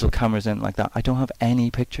digital cameras and like that. I don't have any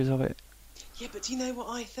pictures of it. Yeah, but do you know what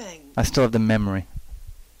I think? I still have the memory.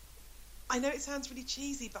 I know it sounds really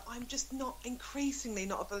cheesy, but I'm just increasingly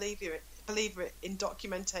not a believer in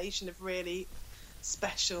documentation of really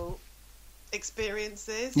special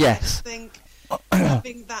experiences. Yes. I just think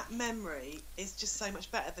having that memory is just so much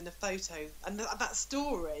better than a photo, and that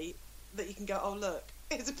story that you can go, oh look,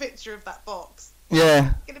 here's a picture of that box.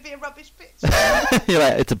 Yeah. It's going to be a rubbish picture. You're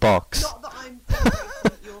like, it's a box. Not that I'm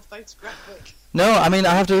thinking you're photographic. No, I mean,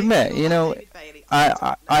 I have to admit,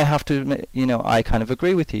 I have to admit, I kind of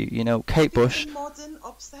agree with you. Kate Bush. It's a modern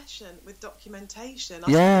obsession with documentation.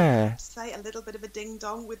 Yeah. I have to say a little bit of a ding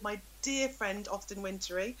dong with my dear friend Austin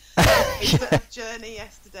Wintery, who put a journey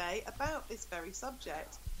yesterday about this very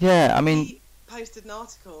subject. Yeah, I mean, he posted an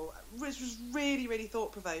article which was really, really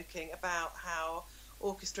thought provoking about how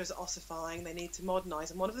orchestras are ossifying, they need to modernise,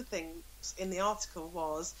 and one of the things in the article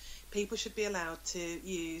was people should be allowed to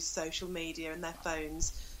use social media and their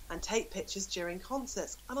phones and take pictures during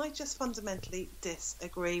concerts, and I just fundamentally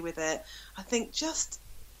disagree with it. I think just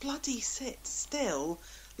bloody sit still,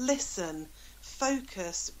 listen,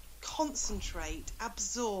 focus, concentrate,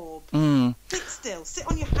 absorb. Sit still, sit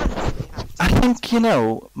on your hands if you have to. I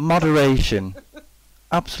think, moderation.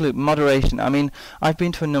 Absolute moderation. I mean, I've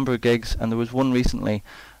been to a number of gigs, and there was one recently.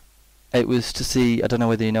 It was to see, I don't know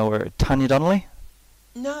whether you know her, Tanya Donnelly?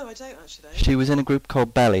 No, I don't actually. She was in a group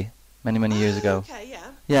called Belly many years ago. Okay,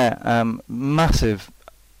 yeah. Yeah, massive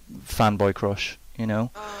fanboy crush, Oh,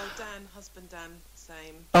 husband Dan,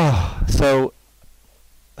 same. Oh, so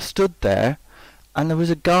stood there, and there was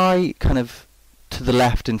a guy kind of to the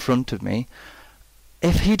left in front of me.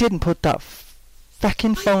 If he didn't put that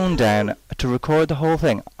feckin' phone down to record the whole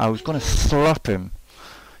thing, I was going to slap him.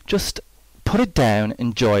 Just put it down,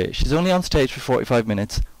 enjoy it. She's only on stage for 45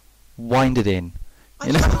 minutes. Wind it in.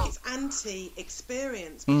 I just think it's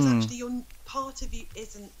anti-experience, because actually part of you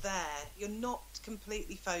isn't there. You're not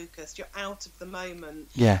completely focused. You're out of the moment.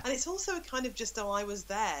 Yeah. And it's also a kind of just, I was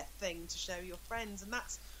there thing to show your friends, and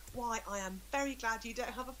that's why I am very glad you don't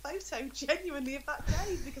have a photo genuinely of that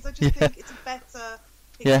day, because I just think it's a better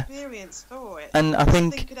experience for it. And I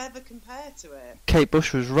think nothing could ever compare to it. Kate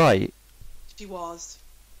Bush was right. She was.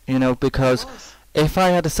 You know, because if I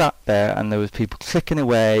had sat there and there was people clicking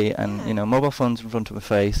away and, you know, mobile phones in front of my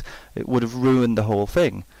face, it would have ruined the whole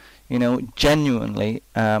thing. You know, genuinely,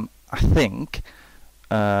 I think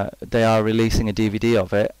they are releasing a DVD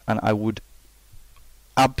of it, and I would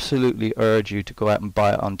absolutely urge you to go out and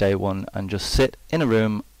buy it on day one and just sit in a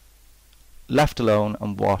room, left alone,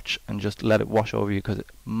 and watch, and just let it wash over you, because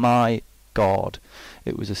my God,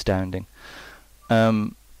 it was astounding.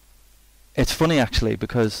 It's funny, actually,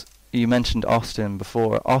 because you mentioned Austin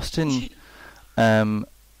before. Austin, I'd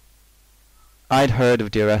heard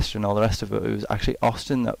of Dear Esther and all the rest of it. It was actually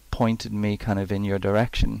Austin that pointed me kind of in your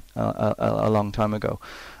direction a long time ago.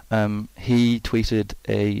 He tweeted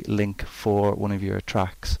a link for one of your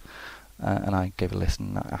tracks, and I gave a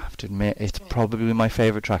listen. I have to admit, it's probably my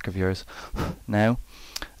favourite track of yours now.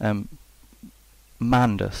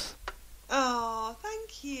 Mandus. Oh,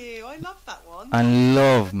 thank you. I love that one. I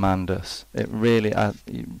love Mandus. It really,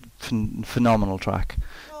 phenomenal track.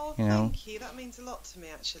 Oh, you know? Thank you. That means a lot to me,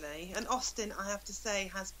 actually. And Austin, I have to say,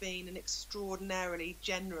 has been an extraordinarily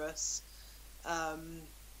generous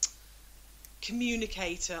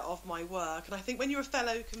communicator of my work. And I think when you're a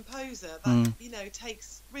fellow composer, that you know,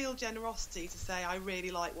 takes real generosity to say I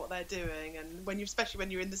really like what they're doing. And especially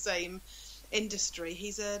when you're in the same industry,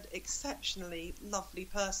 he's an exceptionally lovely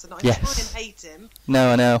person. I try and hate him. No,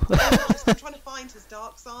 I know. I'm trying to find his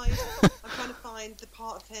dark side. I'm trying to find the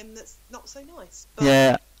part of him that's not so nice.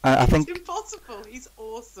 But I think it's impossible. He's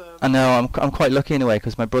awesome. I know. I'm quite lucky in a way,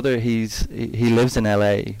 because my brother he lives in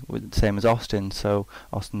LA, with same as Austin. So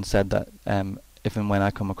Austin said that if and when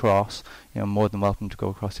I come across, you know, I'm more than welcome to go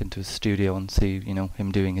across into his studio and see, you know,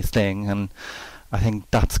 him doing his thing. And I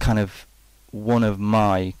think that's kind of one of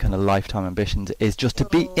my kind of lifetime ambitions, is just to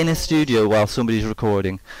be in a studio while somebody's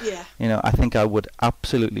recording. Yeah. You know, I think I would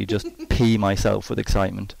absolutely just pee myself with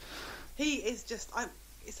excitement. He is just.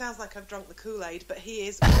 It sounds like I've drunk the Kool-Aid, but he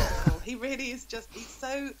is wonderful. He really is just. He's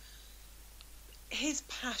so. His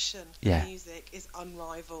passion for music is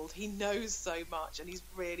unrivaled. He knows so much, and he's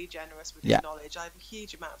really generous with his knowledge. I have a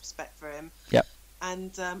huge amount of respect for him. Yep.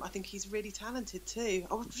 And I think he's really talented too.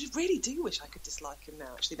 I really do wish I could dislike him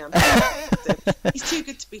now. Actually, now I'm he's too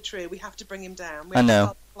good to be true. We have to bring him down. We have to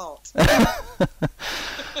start the plot.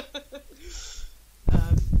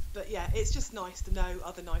 But yeah, it's just nice to know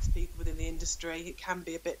other nice people within the industry. It can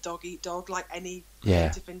be a bit dog eat dog, like any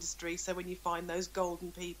creative industry. So when you find those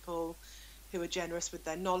golden people who are generous with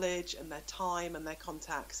their knowledge and their time and their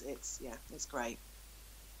contacts, it's great.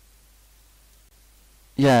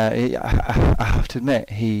 Yeah, I have to admit,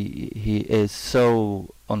 he is so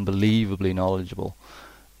unbelievably knowledgeable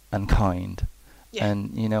and kind. Yeah.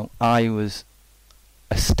 And, you know, I was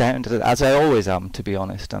astounded, as I always am, to be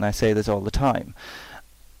honest, and I say this all the time.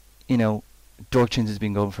 You know, DorkTunes has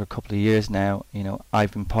been going for a couple of years now. You know,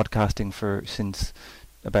 I've been podcasting since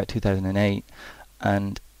about 2008,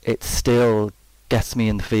 and it still gets me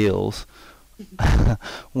in the feels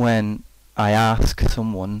when I ask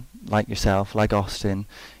someone like yourself, like Austin,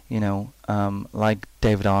 you know, like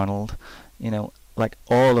David Arnold, you know, like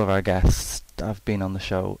all of our guests that have been on the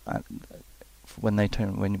show, when you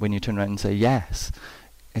turn around and say yes,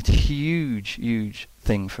 it's a huge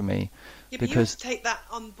thing for me. Yeah, but you have to take that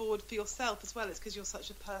on board for yourself as well. It's because you're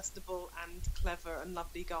such a personable and clever and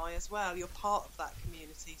lovely guy as well. You're part of that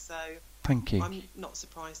community, so thank you. I'm not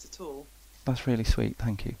surprised at all. That's really sweet,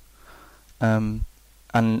 thank you. And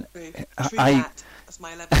True that, as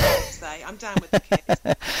my 11-year-old say. I'm down with the kids.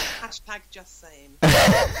 Hashtag just saying.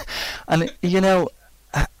 And you know,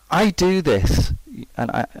 I do this,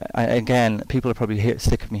 and I again, people are probably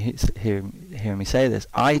sick of me hearing me say this.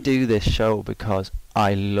 I do this show because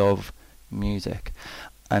I love music,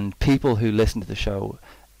 and people who listen to the show,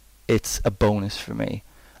 it's a bonus for me.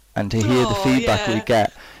 And to hear the feedback we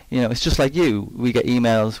get, you know, it's just like you. We get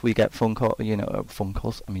emails, we get phone calls,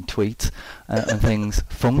 tweets and things.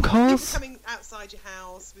 Phone calls? Coming outside your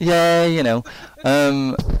house. Yeah, you know.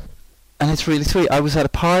 And it's really sweet. I was at a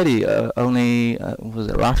party was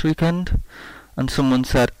it last weekend? And someone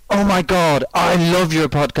said, "Oh my God, I love your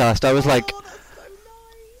podcast." I was like, that's so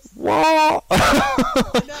nice. What? I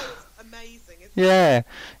know, it's amazing, isn't it? Yeah,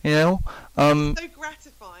 you know. It's so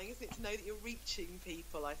gratifying, isn't it, to know that you're reaching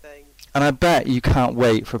people, I think. And I bet you can't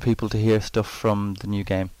wait for people to hear stuff from the new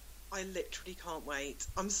game. I literally can't wait.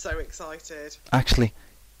 I'm so excited. Actually,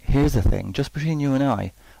 here's the thing, just between you and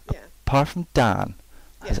I, apart from Dan,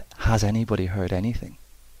 has anybody heard anything?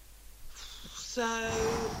 So,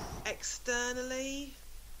 externally,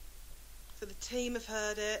 So the team have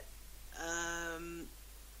heard it. A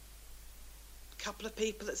couple of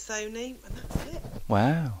people at Sony, and that's it.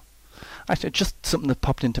 Wow. Actually, just something that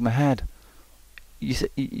popped into my head.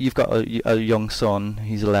 You've got a young son.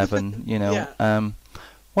 He's 11. You know. Yeah.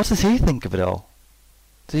 What does he think of it all?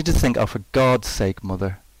 Does he just think, "Oh, for God's sake,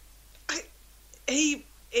 mother"? He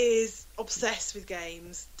is obsessed with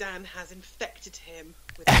games. Dan has infected him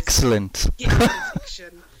with Excellent. his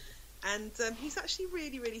addiction. And he's actually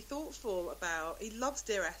really, really thoughtful about... He loves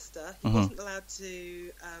Dear Esther. He wasn't allowed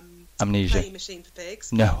to Amnesia. play Machine for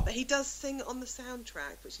Pigs. No. But he does sing on the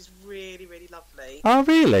soundtrack, which is really, really lovely. Oh,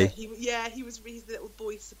 really? He's the little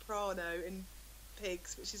boy soprano in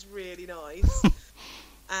Pigs, which is really nice.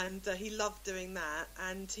 And he loved doing that.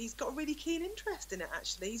 And he's got a really keen interest in it,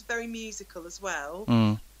 actually. He's very musical as well.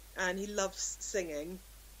 And he loves singing.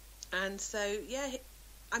 And so, yeah...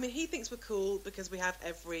 he thinks we're cool because we have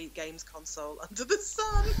every games console under the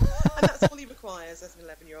sun, and that's all he requires as an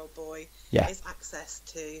 11-year-old boy. Yeah. Is access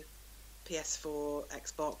to PS4,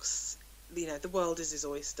 Xbox. You know, the world is his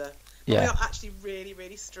oyster. But we are actually really,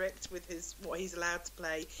 really strict with what he's allowed to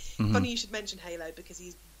play. Funny you should mention Halo, because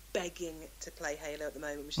he's begging to play Halo at the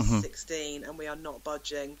moment, which is 16, and we are not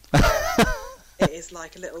budging. It is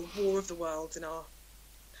like a little war of the worlds in our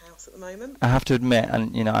house at the moment. I have to admit,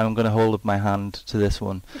 and I'm going to hold up my hand to this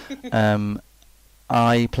one.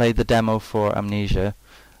 I played the demo for Amnesia.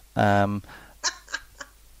 I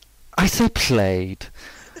say played.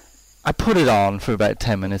 I put it on for about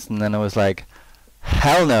 10 minutes, and then I was like,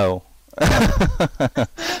 hell no. Hell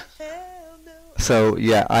no. So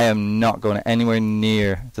yeah, I am not going anywhere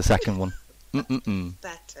near the second one.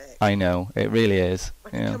 Pathetic. I know, it really is. I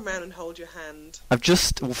can come round and hold your hand.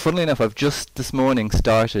 Funnily enough, I've just this morning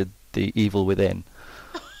started The Evil Within.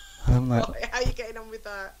 I'm like, how are you getting on with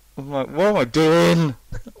that? I'm like, what am I doing?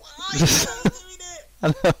 Why are you still doing it? I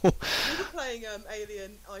know. We were playing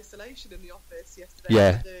Alien Isolation in the office yesterday.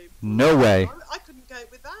 Yeah. No way. I couldn't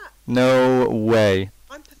cope with that. No way.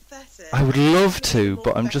 I'm pathetic. I would love to,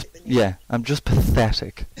 but I'm just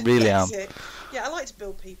pathetic. Really am. Yeah, I like to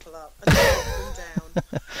build people up and knock them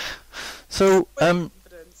down. So,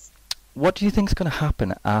 what do you think is going to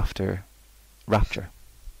happen after Rapture?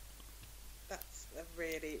 That's a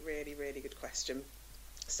really, really, really good question.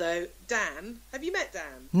 So, Dan, have you met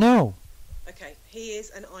Dan? No. Okay, he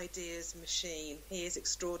is an ideas machine. He is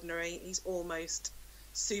extraordinary. He's almost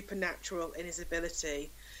supernatural in his ability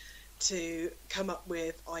to come up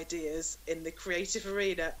with ideas in the creative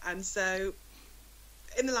arena. And so,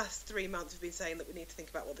 in the last 3 months, we've been saying that we need to think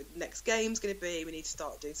about what the next game's going to be. We need to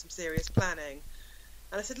start doing some serious planning.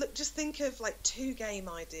 And I said, look, just think of like 2 game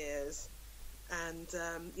ideas, and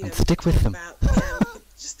stick with them.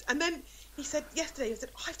 And then he said yesterday, he said,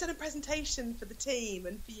 I've done a presentation for the team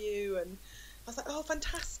and for you, and I was like, oh,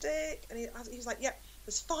 fantastic. And he was like, yep,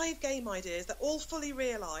 there's 5 game ideas. They're all fully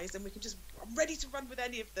realised, and I'm ready to run with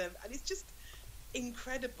any of them. And it's just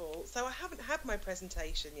incredible. So I haven't had my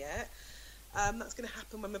presentation yet. That's going to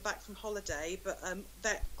happen when we're back from holiday, but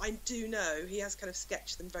that I do know he has kind of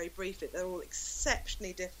sketched them very briefly. They're all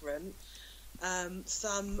exceptionally different.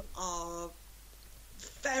 Some are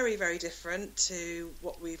very, very different to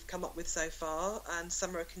what we've come up with so far, and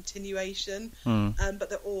some are a continuation, but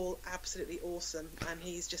they're all absolutely awesome, and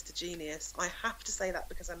he's just a genius. I have to say that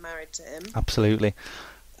because I'm married to him. Absolutely.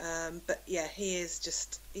 But yeah, he's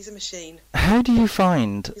a machine. How do you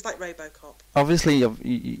find... He's like RoboCop. Obviously,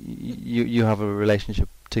 you have a relationship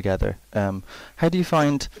together. How do you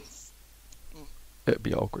find... It'd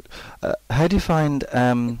be awkward. How do you find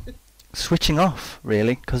switching off,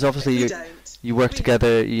 really? Because obviously you work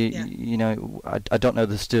together, you know, I don't know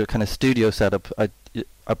the kind of studio setup.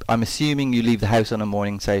 I'm assuming you leave the house on a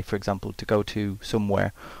morning, say, for example, to go to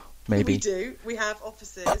somewhere, maybe. We do. We have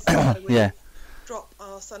offices. Yeah. Drop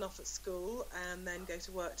our son off at school and then go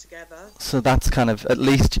to work together. So that's kind of, at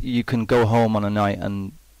least you can go home on a night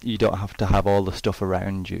and you don't have to have all the stuff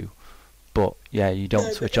around you. But yeah, you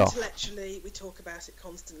don't switch off. Intellectually, we talk about it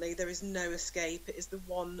constantly. There is no escape. It is the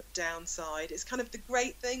one downside. It's kind of the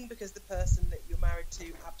great thing because the person that you're married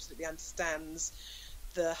to absolutely understands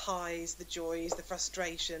the highs, the joys, the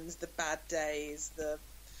frustrations, the bad days, the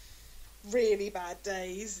really bad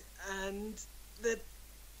days, and the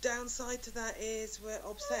downside to that is we're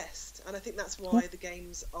obsessed, and I think that's why the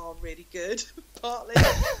games are really good, partly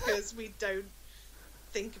because we don't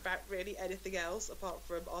think about really anything else apart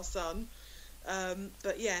from our son.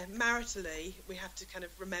 But yeah, maritally, we have to kind of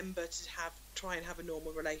remember to try and have a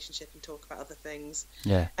normal relationship and talk about other things.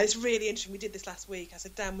 Yeah. And it's really interesting. We did this last week. I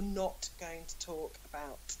said, Dan, we're not going to talk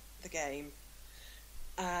about the game.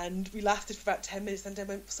 And we lasted for about 10 minutes, and Dan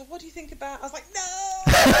went, so what do you think about... I was like, no!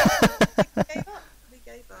 We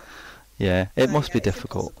gave up. Yeah, it must be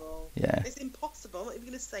difficult. Impossible. Yeah. It's impossible. I'm not even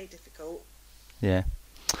going to say difficult. Yeah.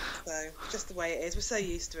 So, it's just the way it is. We're so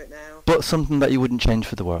used to it now. But something that you wouldn't change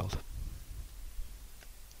for the world.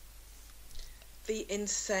 The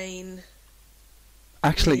insane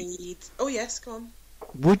Actually, need. Oh yes, go on.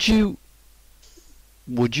 Would you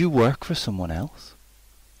work for someone else?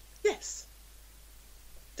 Yes.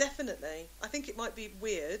 Definitely. I think it might be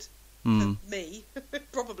weird for me,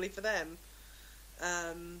 probably for them.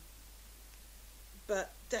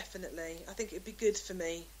 But definitely, I think it'd be good for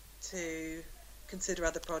me to consider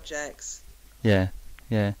other projects. Yeah.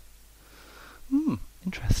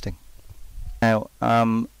 Interesting. Now,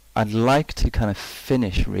 I'd like to kind of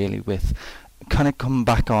finish really with kind of come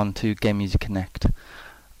back on to Game Music Connect.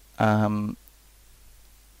 I'm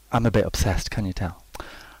a bit obsessed, can you tell?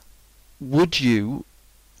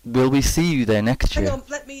 Will we see you there next year? Hang on,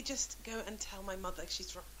 let me just go and tell my mother.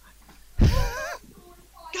 She's right.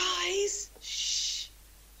 Guys, shh,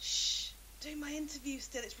 doing my interview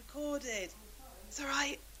still. It's recorded. It's all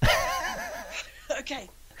right. Okay.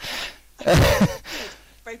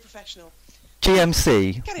 Very professional.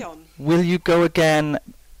 GMC. Carry on. Will you go again?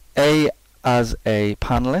 A, as a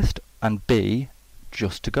panelist, and B,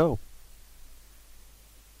 just to go?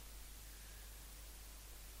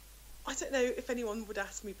 I don't know if anyone would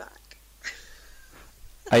ask me back.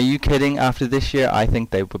 Are you kidding? After this year, I think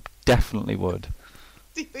they definitely would.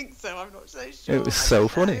 Do you think so? I'm not so sure. It was so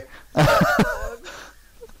funny. Yeah,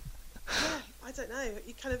 I don't know.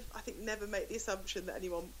 You kind of, I think, never make the assumption that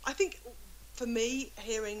anyone... I think, for me,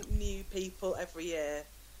 hearing new people every year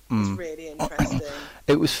was really interesting.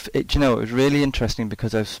 It was really interesting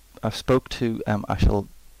because I've spoke to, I shall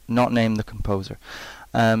not name the composer.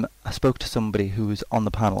 I spoke to somebody who was on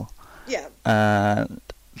the panel. Yeah. And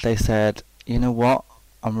they said, you know what,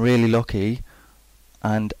 I'm really lucky,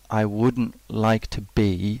 and I wouldn't like to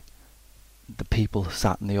be the people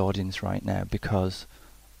sat in the audience right now because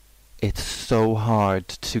it's so hard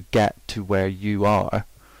to get to where you are,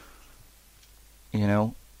 you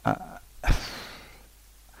know,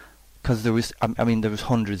 because there was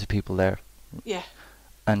hundreds of people there. Yeah.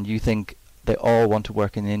 And you think they all want to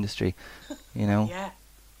work in the industry, you know. Yeah.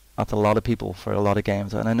 That's a lot of people for a lot of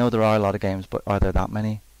games, and I know there are a lot of games, but are there that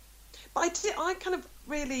many? But I kind of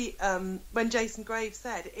really, when Jason Graves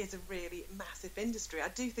said it is a really massive industry, I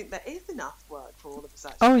do think there is enough work for all of us,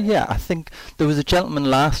 actually. Oh yeah, I think there was a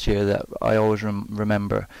gentleman last year that I always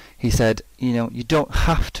remember. He said, you know, you don't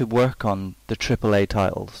have to work on the AAA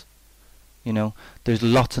titles. You know, there's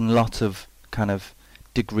lots and lots of kind of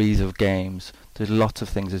degrees of games. There's lots of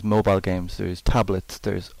things. There's mobile games, there's tablets,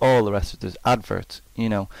 there's all the rest of it. There's adverts, you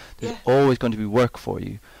know. There's always going to be work for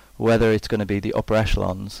you, whether it's going to be the upper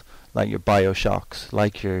echelons, like your Bioshocks,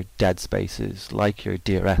 like your Dead Spaces, like your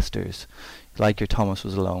Dear Esther's, like your Thomas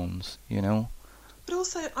Was Alone's, you know. But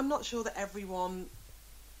also, I'm not sure that everyone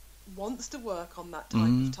wants to work on that type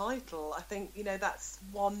of title. I think, you know, that's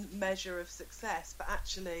one measure of success, but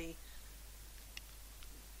actually...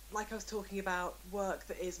 like I was talking about work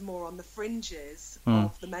that is more on the fringes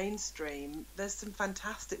of the mainstream, there's some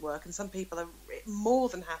fantastic work, and some people are more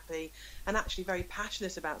than happy and actually very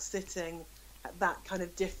passionate about sitting at that kind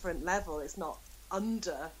of different level. It's not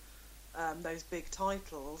under those big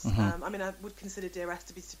titles. I mean, I would consider Dear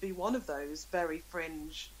Esther to be one of those very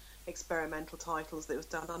fringe experimental titles that was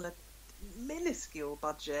done on a minuscule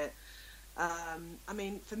budget. I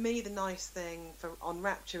mean, for me, the nice thing on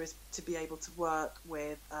Rapture is to be able to work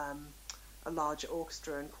with a larger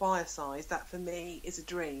orchestra and choir size. That, for me, is a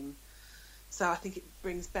dream. So I think it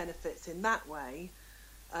brings benefits in that way.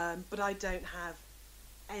 But I don't have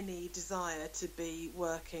any desire to be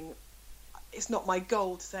working... It's not my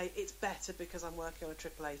goal to say it's better because I'm working on a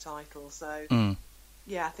AAA title. So,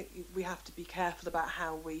 yeah, I think we have to be careful about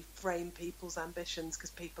how we frame people's ambitions because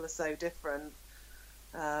people are so different.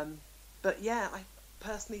 But yeah, I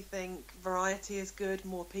personally think variety is good,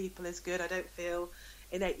 more people is good. I don't feel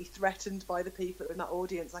innately threatened by the people in that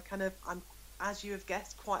audience. I'm, as you have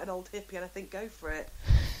guessed, quite an old hippie, and I think go for it.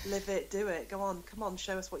 Live it, do it, go on, come on,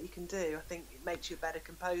 show us what you can do. I think it makes you a better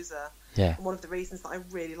composer. Yeah. And one of the reasons that I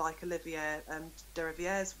really like Olivier de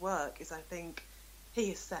Riviere's work is I think he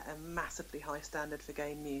has set a massively high standard for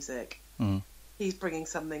game music. He's bringing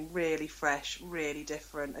something really fresh, really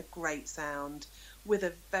different, a great sound, with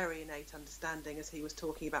a very innate understanding, as he was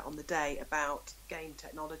talking about on the day, about game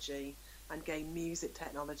technology and game music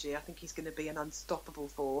technology. I think he's going to be an unstoppable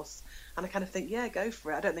force, and I kind of think, yeah, go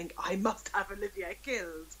for it. I don't think I must have Olivier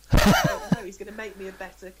killed. No, he's going to make me a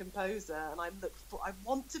better composer, and I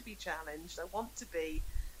want to be challenged. I want to be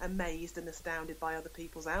amazed and astounded by other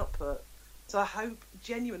people's output. So I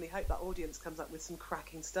genuinely hope that audience comes up with some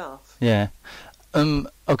cracking stuff. Yeah.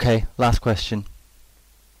 Okay, last question.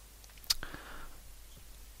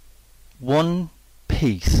 One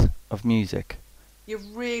piece of music. You're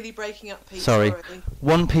really breaking up, Pete. Sorry.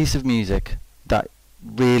 One piece of music that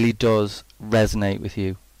really does resonate with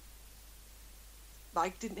you. I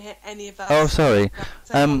didn't hear any of that. Oh, sorry.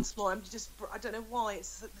 Once more. I don't know why.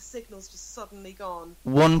 The signal's just suddenly gone.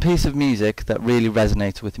 One piece of music that really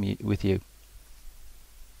resonates with you.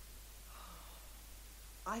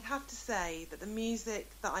 I'd have to say that the music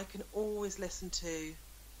that I can always listen to,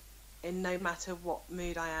 in no matter what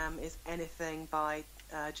mood I am, is anything by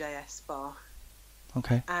J.S. Bach.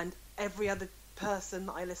 Okay. And every other person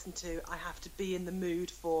that I listen to, I have to be in the mood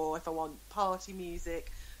for. If I want party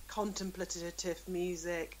music, contemplative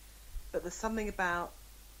music, but there's something about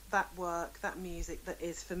that work, that music, that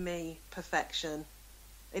is for me perfection.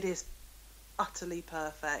 It is utterly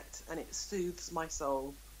perfect, and it soothes my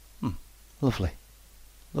soul. Lovely.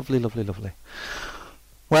 Lovely.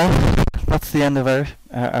 Well, that's the end of our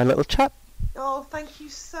little chat. Oh, thank you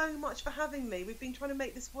so much for having me. We've been trying to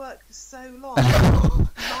make this work for so long.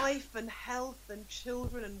 Life and health and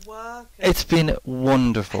children and work. And it's been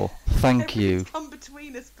wonderful. Thank you. Everything's come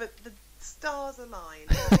between us, but the stars align.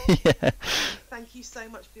 Yeah. Thank you so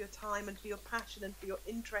much for your time and for your passion and for your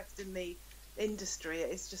interest in the industry.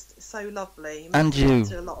 It's just so lovely. And you.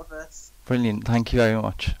 To a lot of us. Brilliant. Thank you very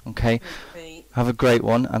much. Okay. Thank you. Have a great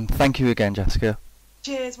one, and thank you again, Jessica.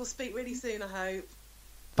 Cheers. We'll speak really soon, I hope.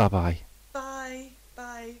 Bye-bye. Bye.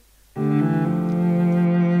 Bye.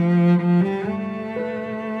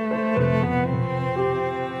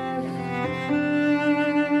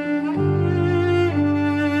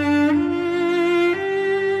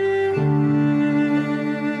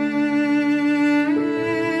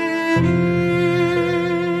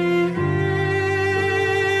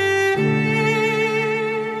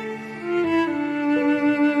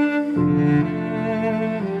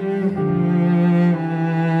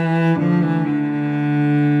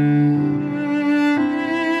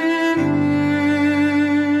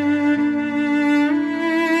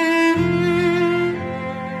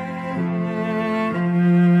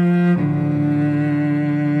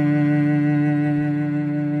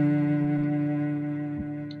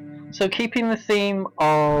 So keeping the theme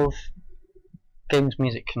of Games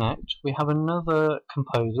Music Connect, we have another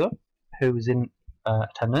composer who is in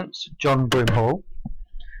attendance, John Broomhall,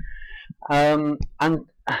 and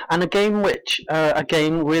a game which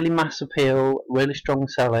again really mass appeal, really strong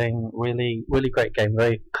selling, really great game,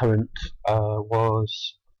 very current,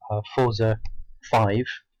 was Forza 5,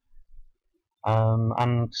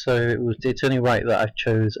 and so it's only right that I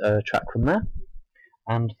chose a track from there.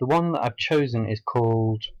 And the one that I've chosen is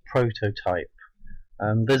called Prototype.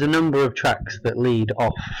 There's a number of tracks that lead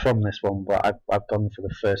off from this one, but I've gone for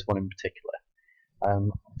the first one in particular.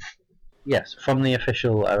 Yes, from the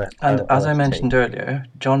official. And as I mentioned earlier,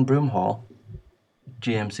 John Broomhall,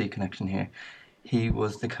 GMC connection here. He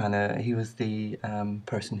was the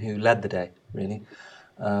person who led the day, really.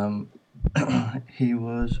 He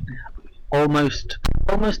was almost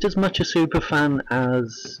as much a super fan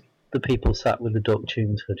as the people sat with the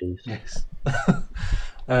DorkTunes hoodies. Yes.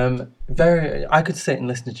 I could sit and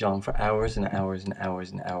listen to John for hours and hours and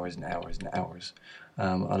hours and hours and hours and hours.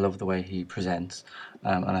 I love the way he presents,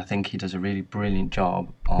 and I think he does a really brilliant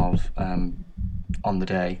job of on the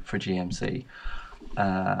day for GMC.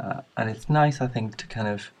 And it's nice, I think, to kind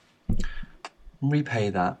of repay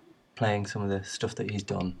that, playing some of the stuff that he's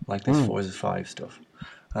done, like this Forza 5 stuff.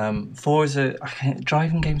 Forza,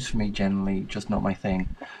 driving games for me generally just not my thing,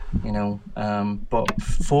 you know. But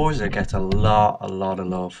Forza gets a lot of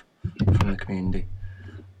love from the community,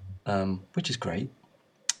 which is great.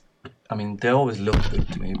 I mean, they always look good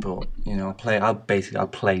to me, but you know, I'll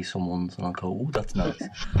play someone's and I'll go, "Ooh, that's nice,"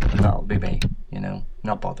 and that'll be me, you know,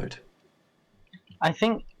 not bothered. I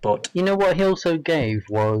think, but you know what he also gave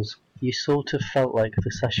was you sort of felt like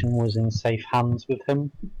the session was in safe hands with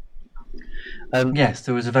him. Yes,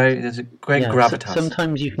 there's a great gravitas.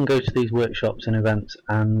 Sometimes you can go to these workshops and events,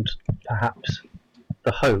 and perhaps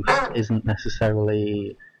the host isn't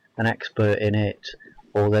necessarily an expert in it,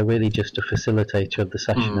 or they're really just a facilitator of the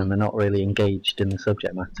session and they're not really engaged in the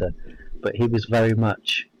subject matter. But he was very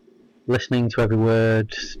much listening to every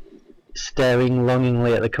word, staring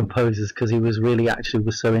longingly at the composers because he was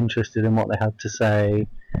so interested in what they had to say.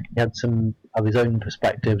 He had some of his own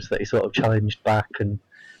perspectives that he sort of challenged back and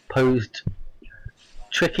posed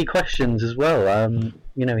tricky questions as well.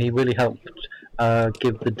 You know, he really helped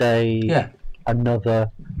give the day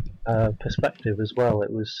another perspective as well.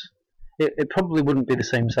 It probably wouldn't be the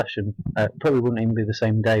same session. Probably wouldn't even be the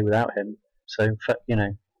same day without him. So,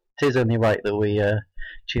 it is only right that we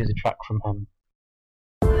choose a track from him.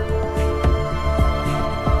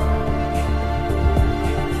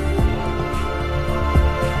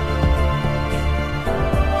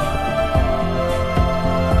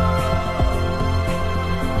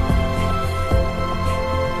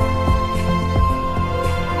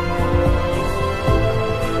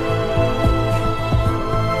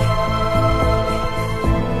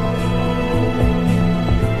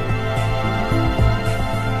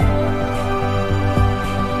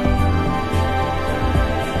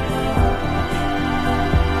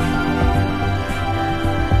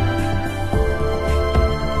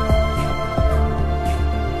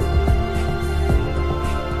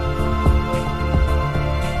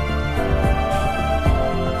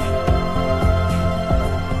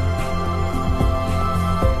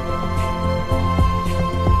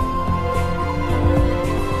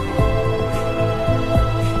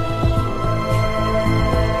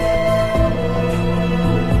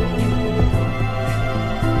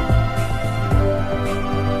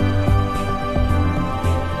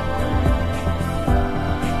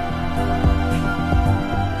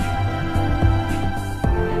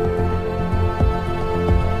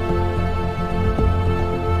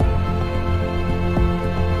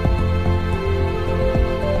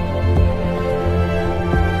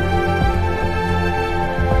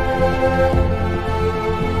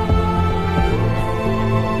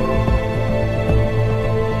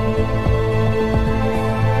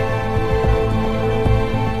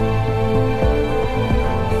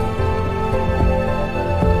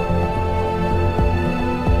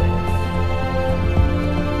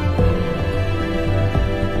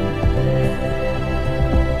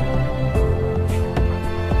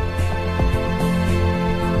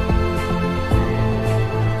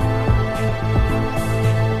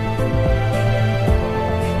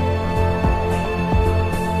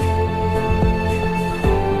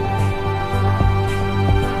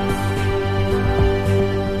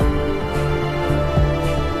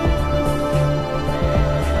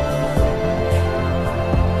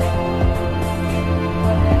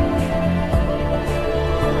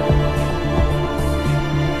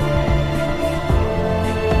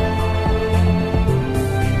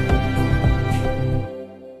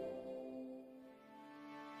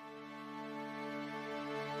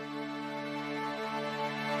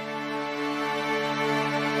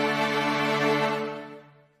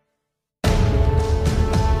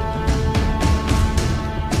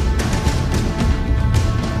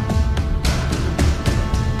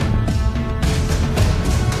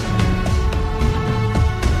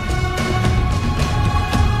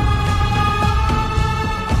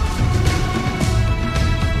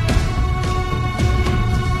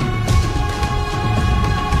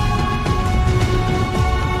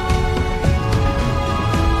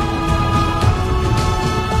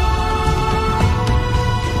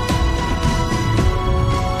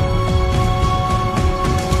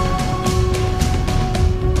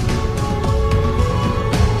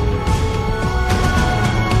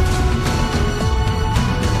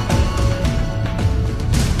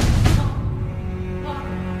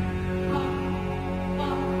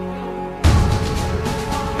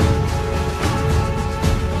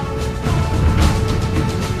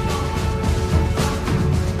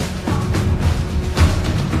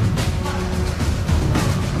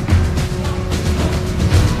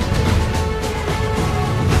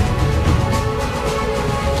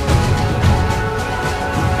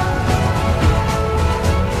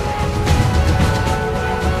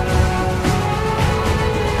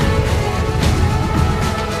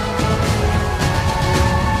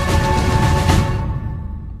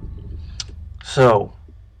 So,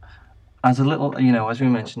 as a little, as we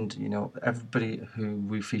mentioned, everybody who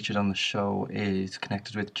we featured on the show is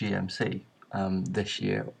connected with GMC this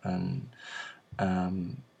year, and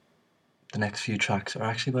the next few tracks are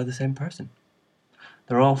actually by the same person.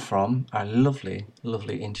 They're all from our lovely,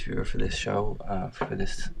 lovely interviewer for this show, for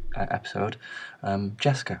this episode,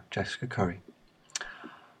 Jessica Curry.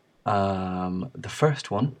 The first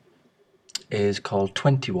one is called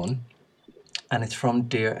 21, and it's from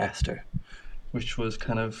Dear Esther, which was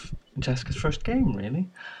kind of Jessica's first game, really.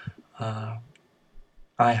 I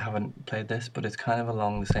haven't played this, but it's kind of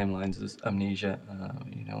along the same lines as Amnesia.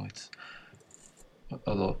 It's,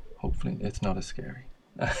 although hopefully it's not as scary,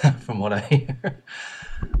 from what I hear.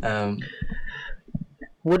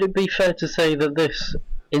 Would it be fair to say that this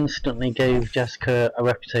instantly gave Jessica a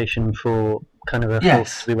reputation for kind of a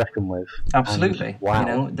force to be reckoned with? Absolutely. And,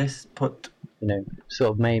 wow. This put...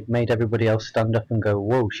 sort of made everybody else stand up and go,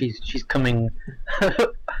 whoa, she's coming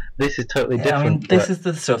This is totally different. I mean, this is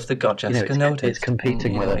the stuff that got Jessica noticed. It's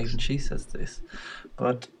competing with us. Even she says this.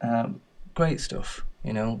 But great stuff.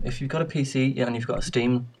 If you've got a PC and you've got a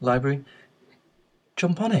Steam library,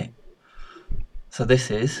 jump on it. So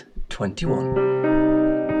this is 21.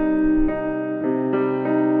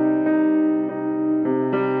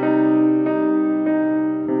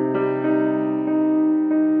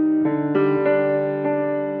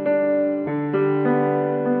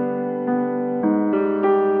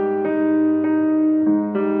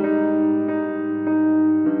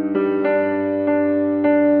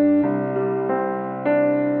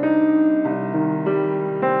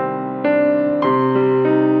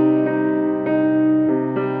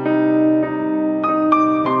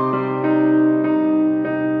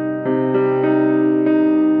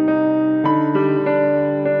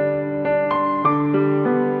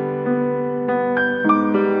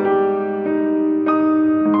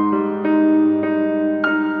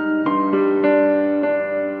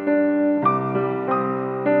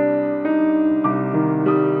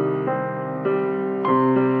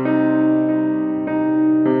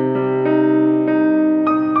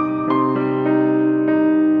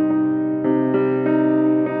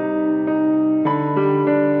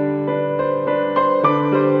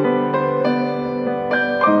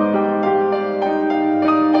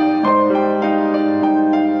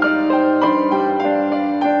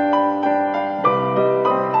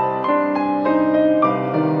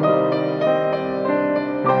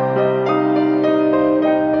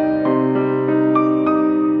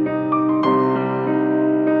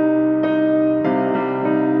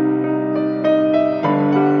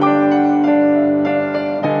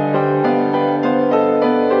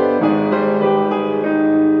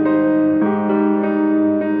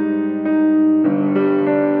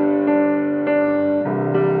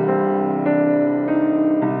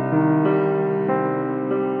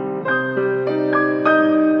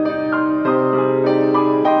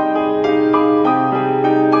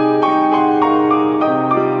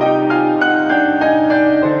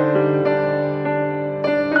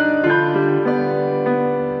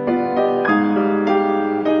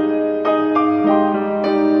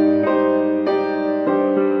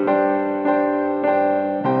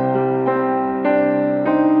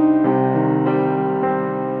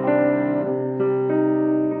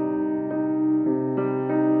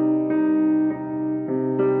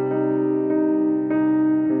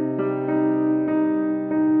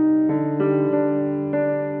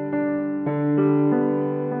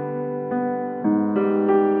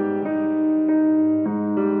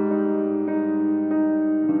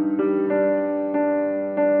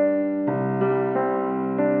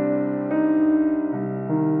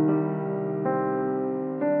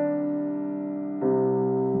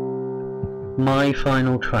 My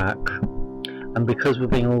final track, and because we're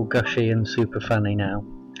being all gushy and super funny now,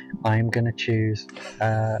 I'm going to choose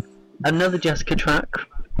another Jessica track,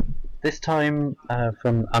 this time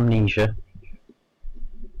from Amnesia.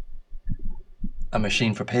 A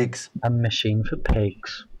Machine for Pigs. A Machine for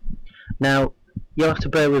Pigs. Now, you'll have to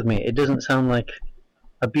bear with me, it doesn't sound like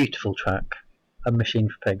a beautiful track, A Machine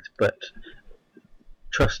for Pigs, but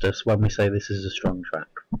trust us when we say this is a strong track.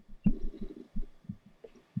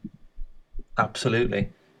 Absolutely.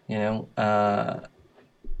 Again,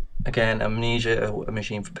 Amnesia, A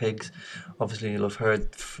Machine for Pigs. Obviously, you'll have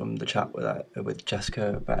heard from the chat with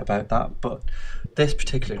Jessica about that. But this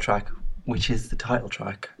particular track, which is the title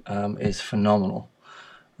track, is phenomenal.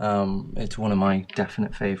 It's one of my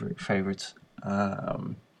definite favourites.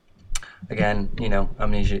 Again,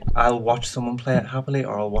 Amnesia. I'll watch someone play it happily,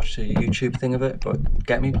 or I'll watch a YouTube thing of it. But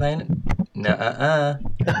get me playing it? Nuh-uh.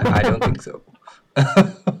 I don't think so.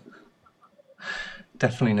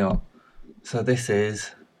 Definitely not. So this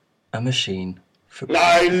is A Machine for Pigs.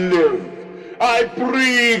 I live. I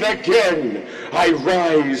breathe again. I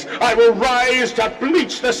rise. I will rise to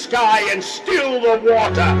bleach the sky and still the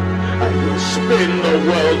water. I will spin the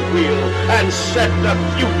world wheel and set the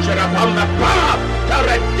future upon the path to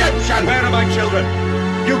redemption. Where are my children?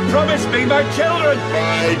 You promised me my children.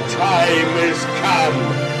 My time is come.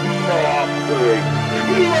 More pig.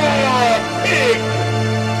 More pig.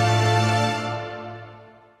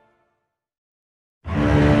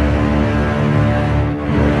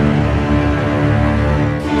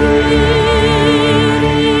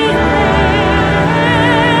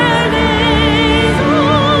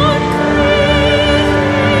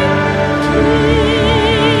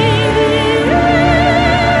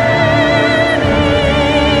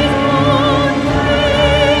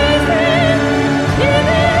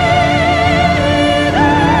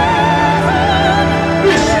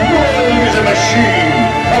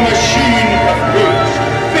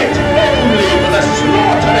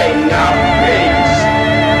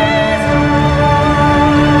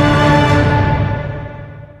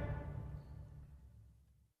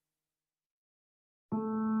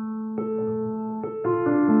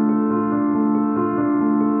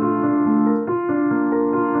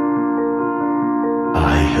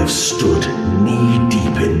 have stood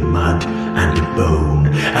knee-deep in mud and bone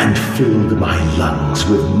and filled my lungs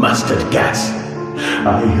with mustard gas.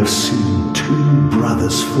 I have seen 2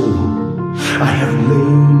 brothers fall. I have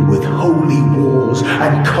lain with holy wars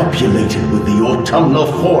and copulated with the autumnal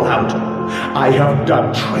fallout. I have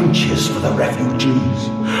dug trenches for the refugees.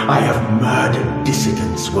 I have murdered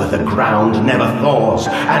dissidents where the ground never thaws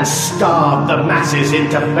and starved the masses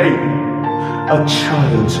into faith. A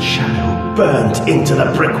child's shadow burnt into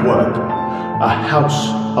the brickwork. A house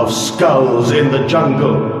of skulls in the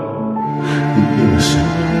jungle. The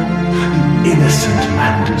innocent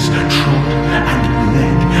Manders trod and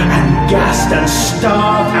bled and gassed and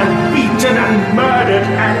starved and beaten and murdered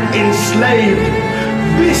and enslaved.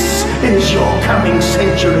 This is your coming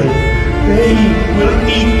century. They will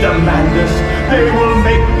eat the Manders. They will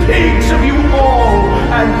make pigs of you all,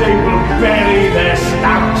 and they will bury their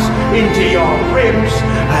snouts into your ribs,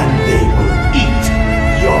 and they will eat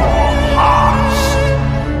your hearts.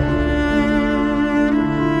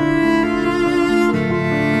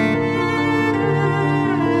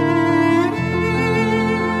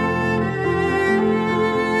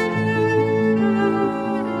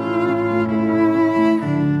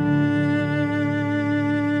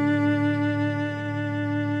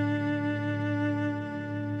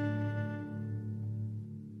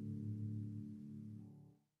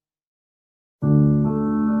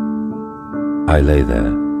 I lay there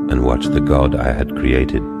and watched the god I had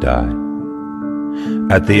created die.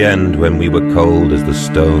 At the end, when we were cold as the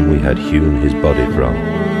stone we had hewn his body from,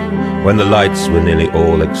 when the lights were nearly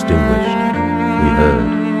all extinguished, we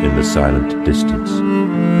heard, in the silent distance,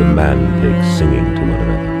 the man-pigs singing to one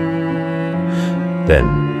another.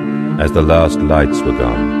 Then, as the last lights were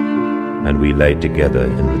gone, and we lay together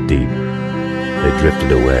in the deep, they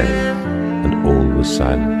drifted away, and all was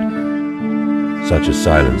silent. Such a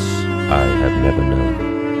silence I have never known.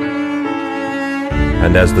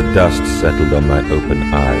 And as the dust settled on my open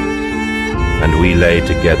eyes, and we lay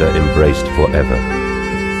together embraced forever,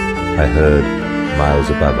 I heard, miles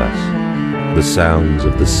above us, the sounds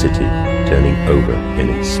of the city turning over in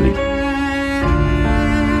its sleep.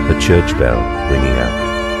 A church bell ringing out,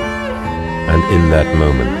 and in that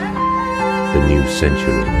moment, the new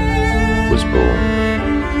century was born.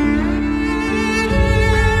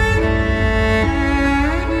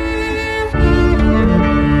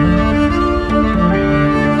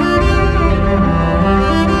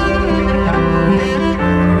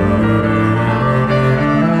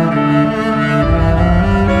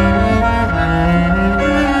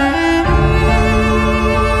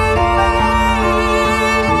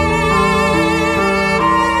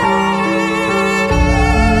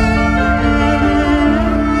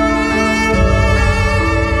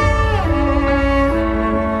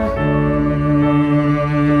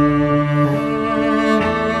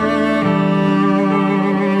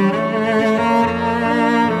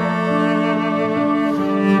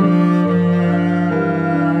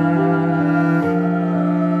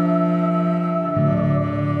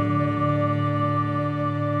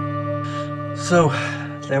 So,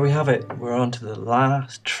 there we have it. We're on to the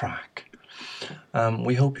last track.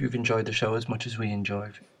 We hope you've enjoyed the show as much as we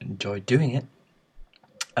enjoyed doing it.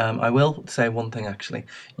 I will say one thing actually.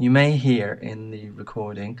 You may hear in the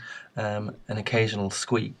recording an occasional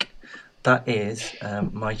squeak. That is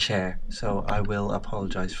my chair, so I will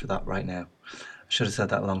apologise for that right now. I should have said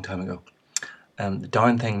that a long time ago. The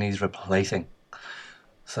darn thing needs replacing.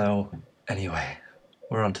 So, anyway,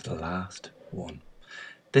 we're on to the last one.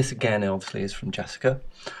 This again obviously is from Jessica,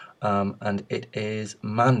 and it is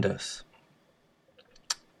Mandus.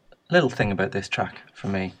 Little thing about this track for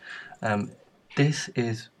me. This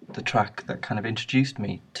is the track that kind of introduced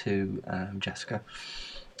me to Jessica.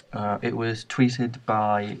 It was tweeted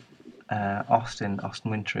by Austin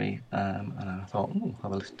Wintry, and I thought,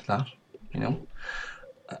 have a listen to that, you know.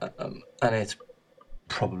 And it's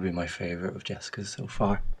probably my favourite of Jessica's so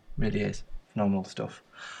far. Really is. Phenomenal stuff.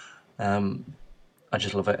 I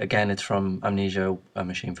just love it. Again, it's from Amnesia, A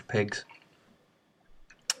Machine for Pigs.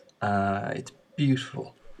 It's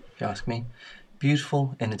beautiful, if you ask me.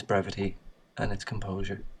 Beautiful in its brevity and its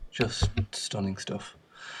composure. Just stunning stuff.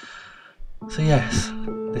 So yes,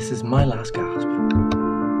 this is my last gasp.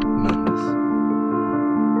 Madness.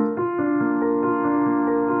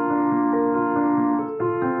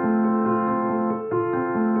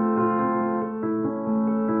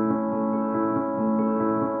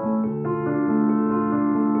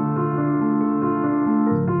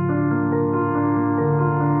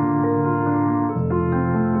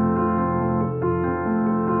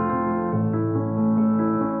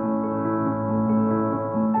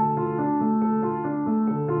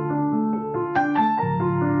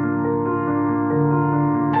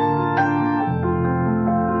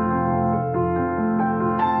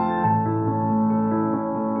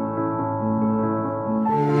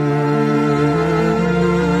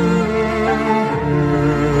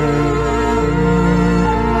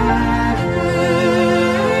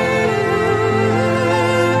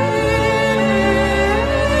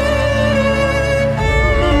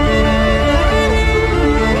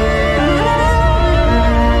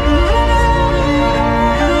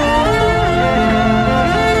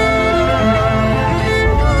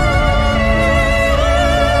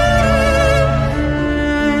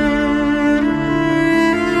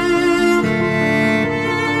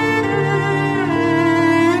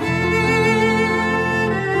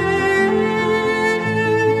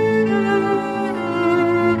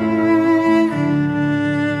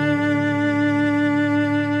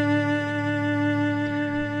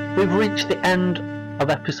 we've reached the end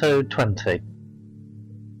of episode 20.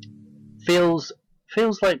 Feels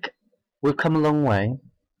like we've come a long way.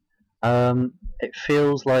 It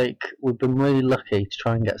feels like we've been really lucky to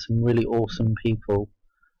try and get some really awesome people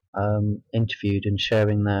interviewed and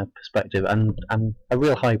sharing their perspective, and a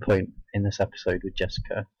real high point in this episode with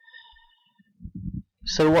Jessica.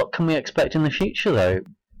 So what can we expect in the future, though?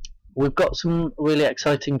 We've got some really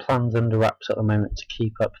exciting plans under wraps at the moment to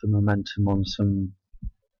keep up the momentum on some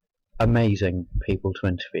amazing people to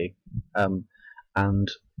interview. And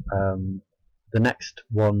the next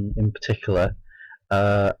one in particular,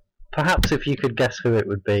 perhaps if you could guess who it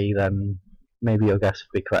would be, then maybe your guess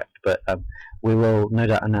would be correct. But we will no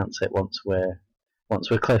doubt announce it once we're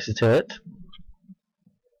closer to it.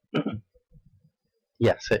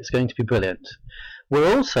 Yes, it's going to be brilliant.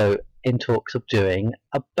 We're also in talks of doing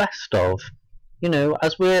a best of. You know,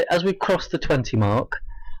 as we cross the 20 mark,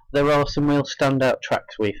 there are some real standout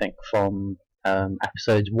tracks, we think, from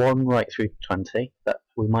episodes 1 right through to 20 that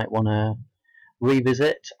we might want to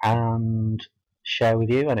revisit and share with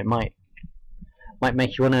you, and it might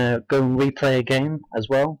make you want to go and replay a game as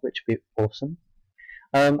well, which would be awesome.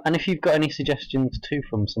 And if you've got any suggestions too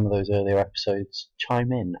from some of those earlier episodes,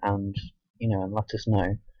 chime in and let us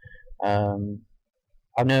know.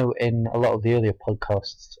 I know in a lot of the earlier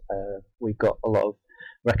podcasts we got a lot of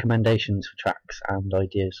recommendations for tracks and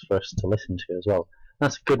ideas for us to listen to as well.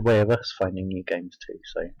 That's a good way of us finding new games too,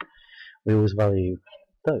 so we always value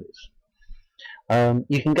those.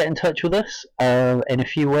 You can get in touch with us in a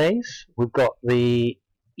few ways. We've got the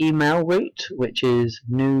email route, which is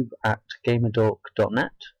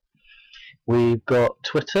noob@gamerdork.net. We've got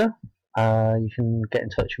Twitter. You can get in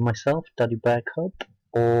touch with myself, Daddy Bear Cub,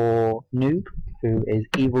 or Noob, who is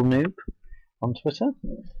Evil Noob on Twitter,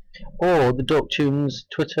 or the DorkTunes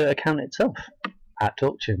Twitter account itself,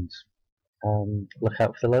 @DorkTunes. Look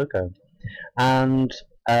out for the logo. And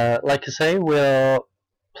like I say, we're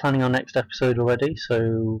planning our next episode already,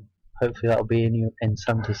 so hopefully that'll be in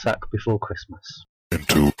Santa's sack before Christmas.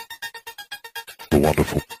 Into the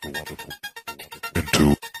wonderful. Into the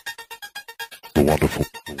wonderful.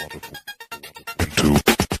 Into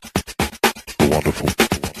the wonderful.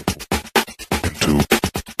 Into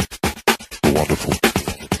the wonderful.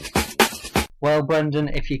 Well, Brendan,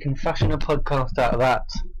 if you can fashion a podcast out of that,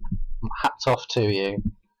 hats off to you.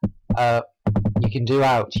 You can do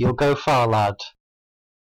out. You'll go far, lad.